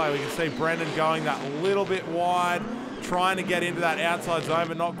replay. We can see Brendan going that little bit wide, trying to get into that outside zone,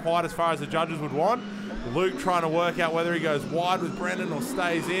 but not quite as far as the judges would want. Luke trying to work out whether he goes wide with Brendan or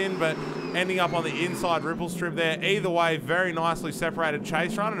stays in, but ending up on the inside ripple strip there. Either way, very nicely separated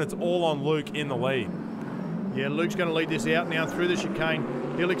chase run, and it's all on Luke in the lead. Yeah, Luke's going to lead this out now through the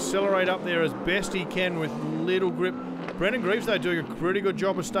chicane. He'll accelerate up there as best he can with little grip. Brendan Greaves, though, doing a pretty good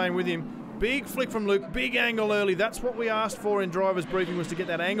job of staying with him. Big flick from Luke, big angle early. That's what we asked for in driver's briefing, was to get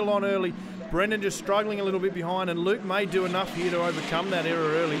that angle on early. Brendan just struggling a little bit behind, and Luke may do enough here to overcome that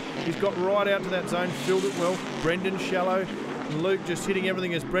error early. He's got right out to that zone, filled it well. Brendan shallow, and Luke just hitting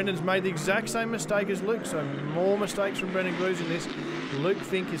everything as Brendan's made the exact same mistake as Luke, so more mistakes from Brendan Greaves in this. Luke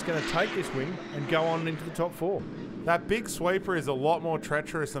Fink is going to take this win and go on into the top 4. That big sweeper is a lot more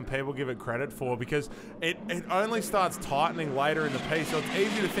treacherous than people give it credit for, because it only starts tightening later in the piece. So it's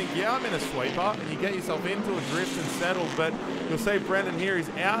easy to think, yeah, I'm in a sweeper, and you get yourself into a drift and settled. But you'll see Brendan here, he's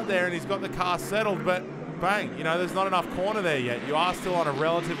out there and he's got the car settled, but bang, you know, there's not enough corner there yet. You are still on a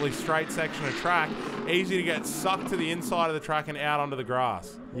relatively straight section of track. Easy to get sucked to the inside of the track and out onto the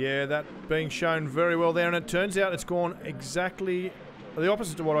grass. Yeah, that being shown very well there, and it turns out it's gone exactly the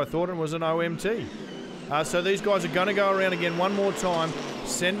opposite to what I thought, and was an OMT. So these guys are going to go around again one more time,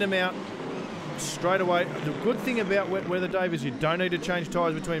 send them out straight away. The good thing about wet weather, Dave, is you don't need to change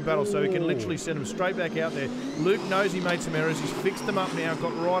tyres between battles, so he can literally send them straight back out there. Luke knows he made some errors. He's fixed them up now,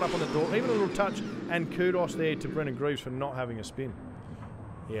 got right up on the door, even a little touch, and kudos there to Brendan Greaves for not having a spin.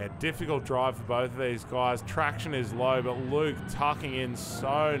 Yeah, difficult drive for both of these guys. Traction is low, but Luke tucking in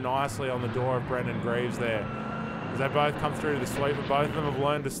so nicely on the door of Brendan Greaves there. As they both come through to the sweeper, both of them have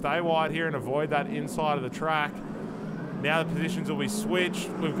learned to stay wide here and avoid that inside of the track. Now the positions will be switched.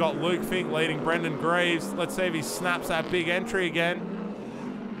 We've got Luke Fink leading Brendan Greaves. Let's see if he snaps that big entry again.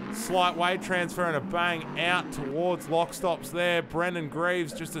 Slight weight transfer and a bang out towards lock stops there. Brendan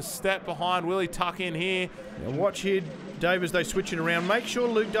Greaves just a step behind. Will he tuck in here? Now watch here, Dave, as they switch it around. Make sure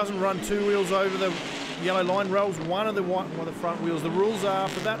Luke doesn't run two wheels over the yellow line. Rolls one of the front wheels. The rules are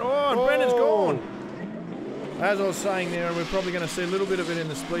for that. Oh, and Brendan's gone. As I was saying there, and we're probably going to see a little bit of it in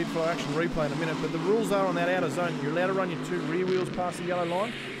the Speed Flow Action replay in a minute, but the rules are on that outer zone. You're allowed to run your two rear wheels past the yellow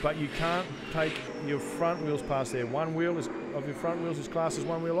line, but you can't take your front wheels past there. One wheel of your front wheels is classed as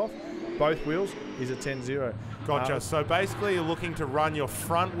one wheel off. Both wheels is a 10-0. Gotcha. So basically you're looking to run your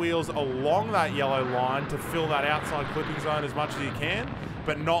front wheels along that yellow line to fill that outside clipping zone as much as you can,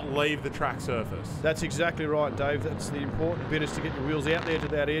 but not leave the track surface. That's exactly right, Dave. That's the important bit, is to get your wheels out there to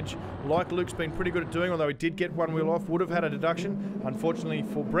that edge, like Luke's been pretty good at doing, although he did get one wheel off, would have had a deduction. Unfortunately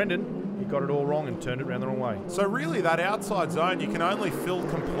for Brendan, he got it all wrong and turned it around the wrong way. So really that outside zone you can only fill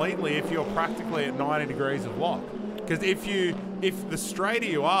completely if you're practically at 90 degrees of lock. Because if the straighter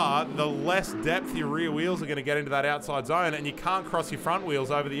you are, the less depth your rear wheels are going to get into that outside zone, and you can't cross your front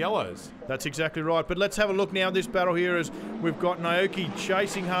wheels over the yellows. That's exactly right. But let's have a look now at this battle here, as we've got Naoki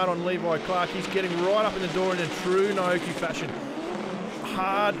chasing hard on Levi Clark. He's getting right up in the door in a true Naoki fashion.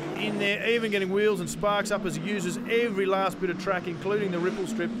 Hard in there, even getting wheels and sparks up as he uses every last bit of track, including the ripple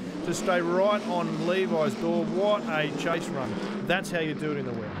strip, to stay right on Levi's door. What a chase run. That's how you do it in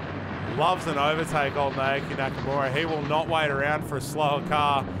the wet. Loves an overtake, old Naoki Nakamura. He will not wait around for a slower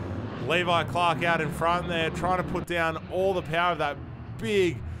car. Levi Clark out in front there, trying to put down all the power of that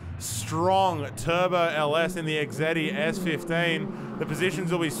big, strong turbo LS in the Exetti S15. The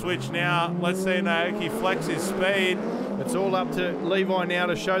positions will be switched now. Let's see Naoki flex his speed. It's all up to Levi now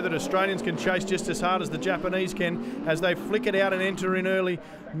to show that Australians can chase just as hard as the Japanese can, as they flick it out and enter in early.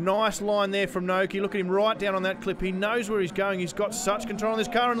 Nice line there from Naoki. Look at him right down on that clip. He knows where he's going. He's got such control on this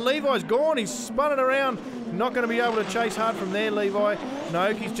car, and Levi's gone. He's spun it around. Not going to be able to chase hard from there, Levi.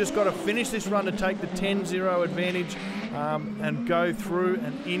 Naoki's just got to finish this run to take the 10-0 advantage and go through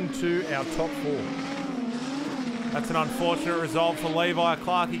and into our top four. That's an unfortunate result for Levi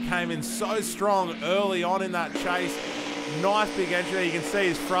Clark. He came in so strong early on in that chase. Nice big entry there. You can see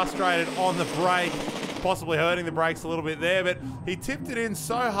he's frustrated on the brake, possibly hurting the brakes a little bit there, but he tipped it in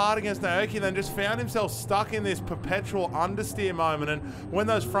so hard against Naoki and then just found himself stuck in this perpetual understeer moment, and when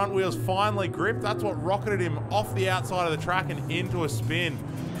those front wheels finally gripped, that's what rocketed him off the outside of the track and into a spin.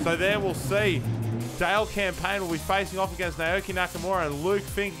 So there we'll see Dale Campaign will be facing off against Naoki Nakamura and Luke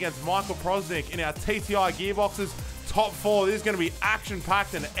Fink against Michael Prosnick in our TTI Gearboxes top four. This is going to be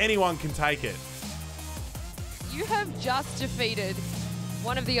action-packed and anyone can take it. You have just defeated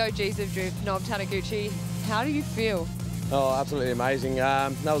one of the OGs of drift, Nob Taniguchi. How do you feel? Oh, absolutely amazing.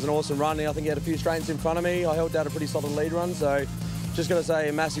 That was an awesome run. I think he had a few straights in front of me. I held down a pretty solid lead run, so just got to say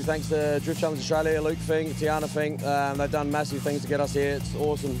a massive thanks to Drift Challenge Australia, Luke Fink, Tiana Fink. They've done massive things to get us here. It's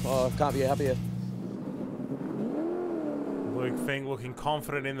awesome. I can't be happier. Luke Fink looking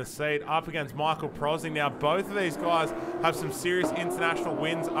confident in the seat, up against Michael Prosnick. Now, both of these guys have some serious international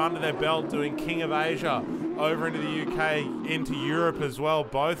wins under their belt, doing King of Asia over into the UK, into Europe as well.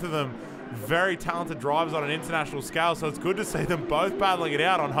 Both of them very talented drivers on an international scale, so it's good to see them both battling it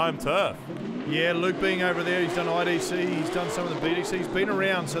out on home turf. Yeah, Luke being over there, he's done IDC, he's done some of the BDC, he's been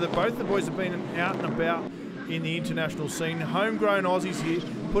around, so that both the boys have been out and about in the international scene. Homegrown Aussies here,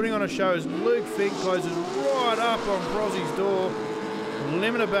 putting on a show as Luke Fink closes right up on Prosy's door,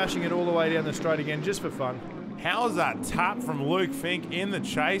 limiter bashing it all the way down the straight again, just for fun. How is that tap from Luke Fink in the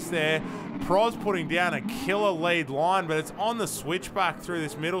chase there? Pros putting down a killer lead line, but it's on the switchback through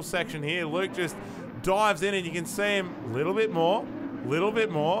this middle section here. Luke just dives in and you can see him a little bit more. little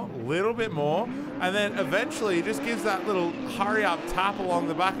bit more, and then eventually he just gives that little hurry-up tap along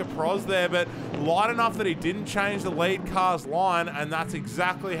the back of Proz there, but light enough that he didn't change the lead car's line, and that's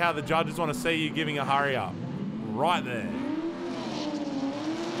exactly how the judges want to see you giving a hurry-up. Right there.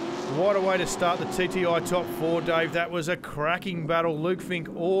 What a way to start the TTI Top 4, Dave. That was a cracking battle. Luke Fink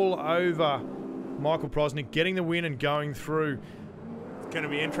all over Michael Prosnick, getting the win and going through. It's going to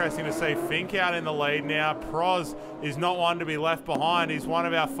be interesting to see Fink out in the lead now. Proz is not one to be left behind. He's one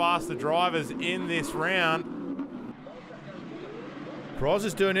of our faster drivers in this round. Proz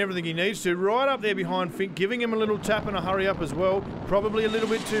is doing everything he needs to, right up there behind Fink, giving him a little tap and a hurry up as well. Probably a little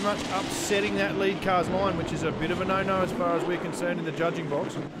bit too much, upsetting that lead car's line, which is a bit of a no-no as far as we're concerned in the judging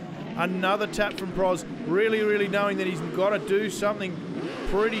box. Another tap from Proz, really knowing that he's got to do something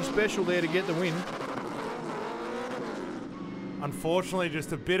pretty special there to get the win. Unfortunately,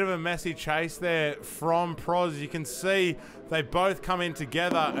 just a bit of a messy chase there from Proz. You can see they both come in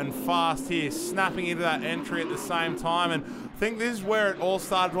together and fast here, snapping into that entry at the same time. And I think this is where it all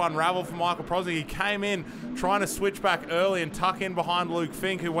started to unravel for Michael Prosnick. He came in trying to switch back early and tuck in behind Luke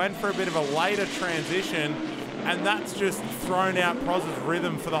Fink, who went for a bit of a later transition. And that's just thrown out Proz's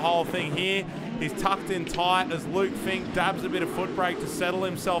rhythm for the whole thing here. He's tucked in tight as Luke Fink dabs a bit of foot brake to settle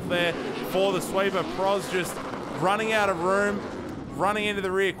himself there for the sweeper. Proz just running out of room, running into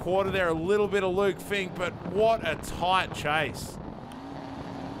the rear quarter there, a little bit of Luke Fink, but what a tight chase.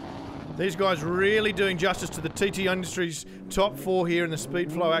 These guys really doing justice to the TT Industries Top 4 here in the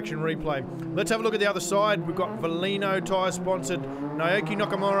Speed Flow Action Replay. Let's have a look at the other side. We've got Valino tyre-sponsored Naoki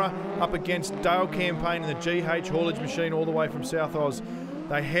Nakamura up against Dale Campaign and the GH haulage machine all the way from South Oz.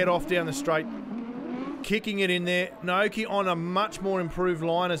 They head off down the straight, kicking it in there. Naoki on a much more improved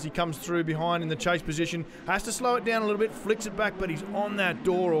line as he comes through behind in the chase position. Has to slow it down a little bit, flicks it back, but he's on that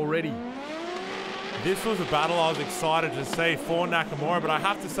door already. This was a battle I was excited to see for Nakamura, but I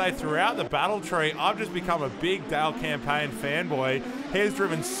have to say throughout the battle tree, I've just become a big Dale Campaign fanboy. He has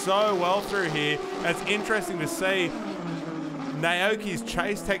driven so well through here. And it's interesting to see Naoki's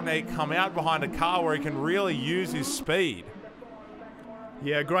chase technique come out behind a car where he can really use his speed.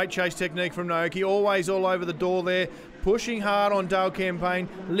 Yeah, great chase technique from Naoki, always all over the door there, pushing hard on Dale Campaign.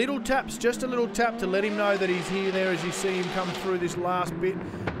 Little taps, just a little tap to let him know that he's here there as you see him come through this last bit.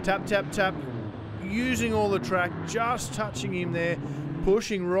 Tap, tap, tap. Using all the track, just touching him there,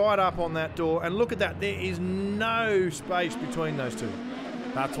 pushing right up on that door. And look at that, there is no space between those two.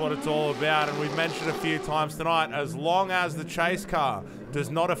 That's what it's all about, and we've mentioned a few times tonight, as long as the chase car does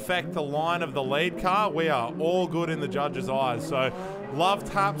not affect the line of the lead car, we are all good in the judges' eyes. So love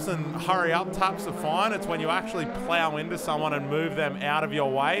taps and hurry up taps are fine. It's when you actually plow into someone and move them out of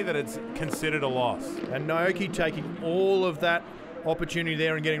your way that it's considered a loss. And Naoki taking all of that opportunity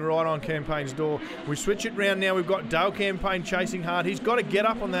there and getting right on Campaign's door. We switch it round now. We've got Dale Campaign chasing hard. He's got to get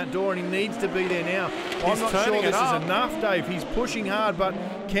up on that door and he needs to be there now. I'm not sure this is enough, Dave. He's pushing hard, but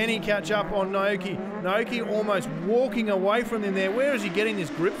can he catch up on Naoki? Naoki almost walking away from him there. Where is he getting this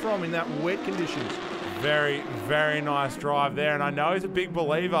grip from in that wet conditions? Very, very nice drive there. And I know he's a big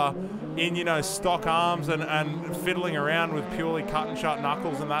believer in, you know, stock arms and fiddling around with purely cut and shut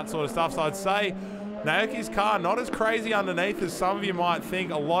knuckles and that sort of stuff. So I'd say Naoki's car not as crazy underneath as some of you might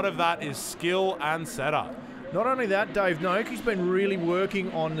think. A lot of that is skill and setup. Not only that, Dave, Naoki's been really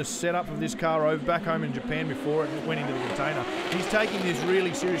working on the setup of this car over back home in Japan before it went into the container. He's taking this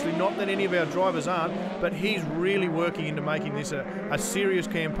really seriously. Not that any of our drivers aren't, but he's really working into making this a serious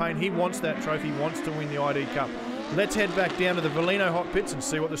campaign. He wants that trophy, he wants to win the ID Cup. Let's head back down to the Valino hot pits and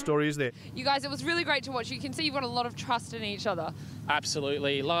see what the story is there. You guys, it was really great to watch. You can see you've got a lot of trust in each other.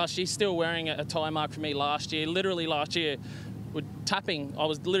 Absolutely. Last year, still wearing a tyre mark for me last year. Literally last year, I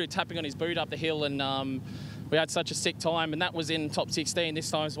was literally tapping on his boot up the hill, and we had such a sick time, and that was in top 16. This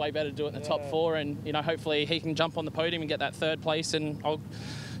time it's way better to do it in the top 4, and you know, hopefully he can jump on the podium and get that 3rd place, and I'll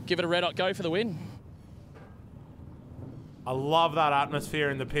give it a red hot go for the win. I love that atmosphere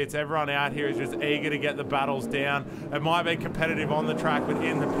in the pits. Everyone out here is just eager to get the battles down. It might be competitive on the track, but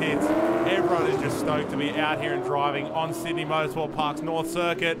in the pits, everyone is just stoked to be out here and driving on Sydney Motorsport Park's North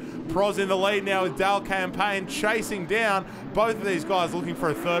Circuit. Proz in the lead now with Dale Campaign chasing down. Both of these guys looking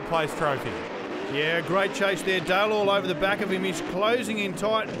for a 3rd place trophy. Yeah, great chase there. Dale all over the back of him. He's closing in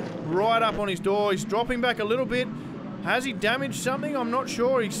tight, right up on his door. He's dropping back a little bit. Has he damaged something? I'm not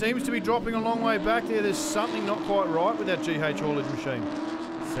sure. He seems to be dropping a long way back there. There's something not quite right with that GH haulage machine.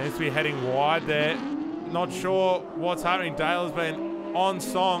 Seems to be heading wide there. Not sure what's happening. Dale has been on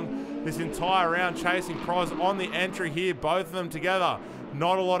song this entire round, chasing Proz on the entry here, both of them together.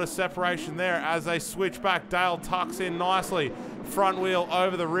 Not a lot of separation there as they switch back. Dale tucks in nicely. Front wheel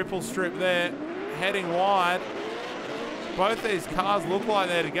over the ripple strip there, heading wide. Both these cars look like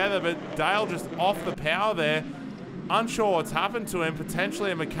they're together, but Dale just off the power there. Unsure what's happened to him,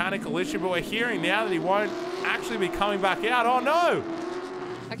 potentially a mechanical issue, but we're hearing now that he won't actually be coming back out. Oh no!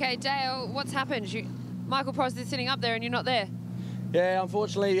 Okay, Dale, what's happened? Michael Prost is sitting up there and you're not there. Yeah,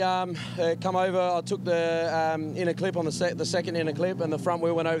 unfortunately, come over. I took the inner clip on the second inner clip, and the front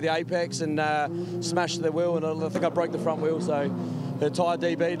wheel went over the apex and smashed the wheel, and I think I broke the front wheel. So the tyre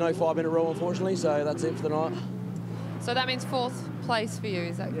DB'd, no 5-minute rule, unfortunately. So that's it for the night. So that means 4th place for you,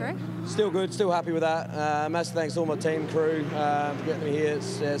 is that correct? Still good, still happy with that. Massive thanks to all my team crew for getting me here.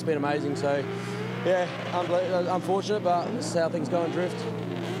 It's been amazing. So yeah, unfortunate, but this is how things go in drift.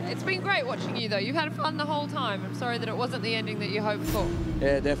 It's been great watching you, though. You've had fun the whole time. I'm sorry that it wasn't the ending that you hoped for.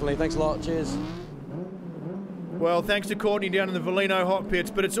 Yeah, definitely. Thanks a lot. Cheers. Well, thanks to Courtney down in the Volino hot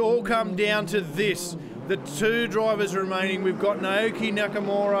pits, but it's all come down to this. The 2 drivers remaining. We've got Naoki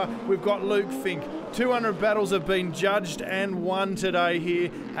Nakamura, we've got Luke Fink. 200 battles have been judged and won today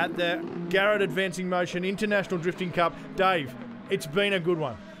here at the Garrett Advancing Motion International Drifting Cup. Dave, it's been a good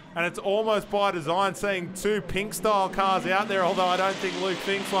one. And it's almost by design seeing 2 pink-style cars out there, although I don't think Luke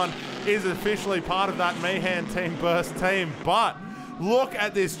Fink's one is officially part of that Meehan Team Burst team. But look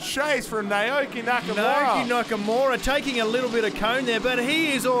at this chase from Naoki Nakamura. Naoki Nakamura taking a little bit of cone there, but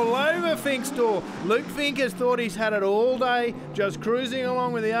he is all over Fink's door. Luke Fink has thought he's had it all day, just cruising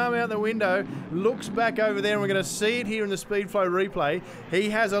along with the arm out the window, looks back over there, and we're going to see it here in the Speed Flow replay.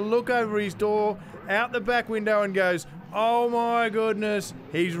 He has a look over his door, out the back window, and goes, oh my goodness,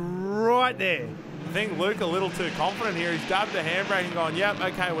 he's right there. I think Luke a little too confident here. He's dabbed the handbrake and gone, yep,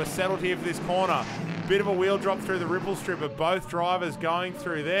 okay, we're settled here for this corner. Bit of a wheel drop through the ripple strip, but both drivers going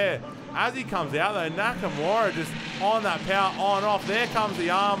through there. As he comes out though, Nakamura just on that power, on, off. There comes the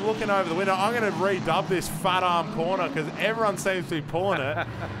arm, looking over the window. I'm going to redub this fat arm corner because everyone seems to be pulling it.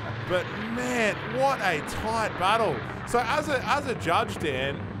 But man, what a tight battle. So as a judge,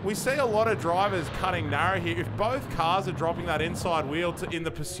 Dan, we see a lot of drivers cutting narrow here. If both cars are dropping that inside wheel in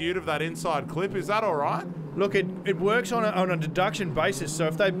the pursuit of that inside clip, is that all right? Look, it works on a deduction basis. So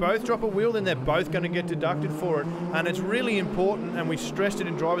if they both drop a wheel, then they're both going to get deducted for it. And it's really important, and we stressed it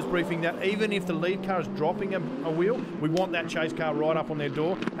in driver's briefing, that even if the lead car is dropping a wheel, we want that chase car right up on their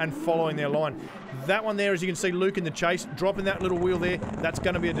door and following their line. That one there, as you can see, Luke in the chase, dropping that little wheel there, that's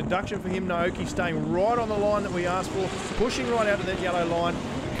going to be a deduction for him. Naoki staying right on the line that we asked for, pushing right out to that yellow line,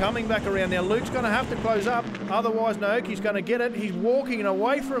 coming back around. Now Luke's going to have to close up, otherwise Naoki's going to get it. He's walking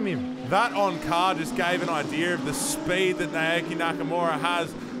away from him. That on car just gave an idea of the speed that Naoki Nakamura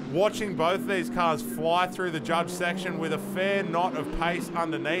has. Watching both these cars fly through the judge section with a fair knot of pace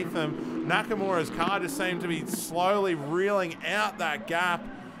underneath them, Nakamura's car just seemed to be slowly reeling out that gap.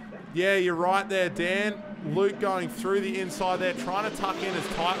 Yeah, you're right there, Dan. Luke going through the inside there, trying to tuck in as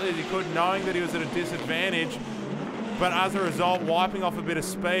tightly as he could, knowing that he was at a disadvantage. But as a result, wiping off a bit of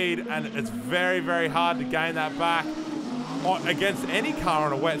speed, and it's very, very hard to gain that back against any car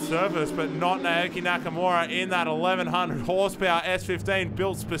on a wet surface, but not Naoki Nakamura in that 1100 horsepower S15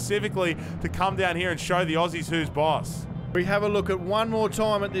 built specifically to come down here and show the Aussies who's boss. We have a look at one more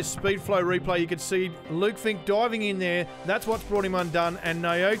time at this Speed Flow replay. You can see Luke Fink diving in there. That's what's brought him undone. And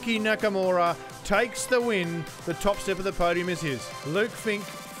Naoki Nakamura takes the win. The top step of the podium is his. Luke Fink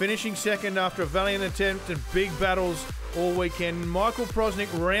finishing second after a valiant attempt and big battles all weekend. Michael Prosnick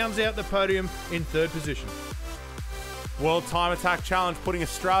rounds out the podium in 3rd position. World Time Attack Challenge putting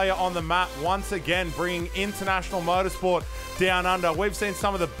Australia on the map once again, bringing international motorsport down under. We've seen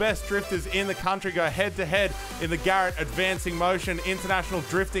some of the best drifters in the country go head-to-head in the Garrett Advancing Motion International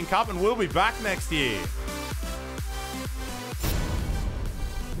Drifting Cup, and we'll be back next year.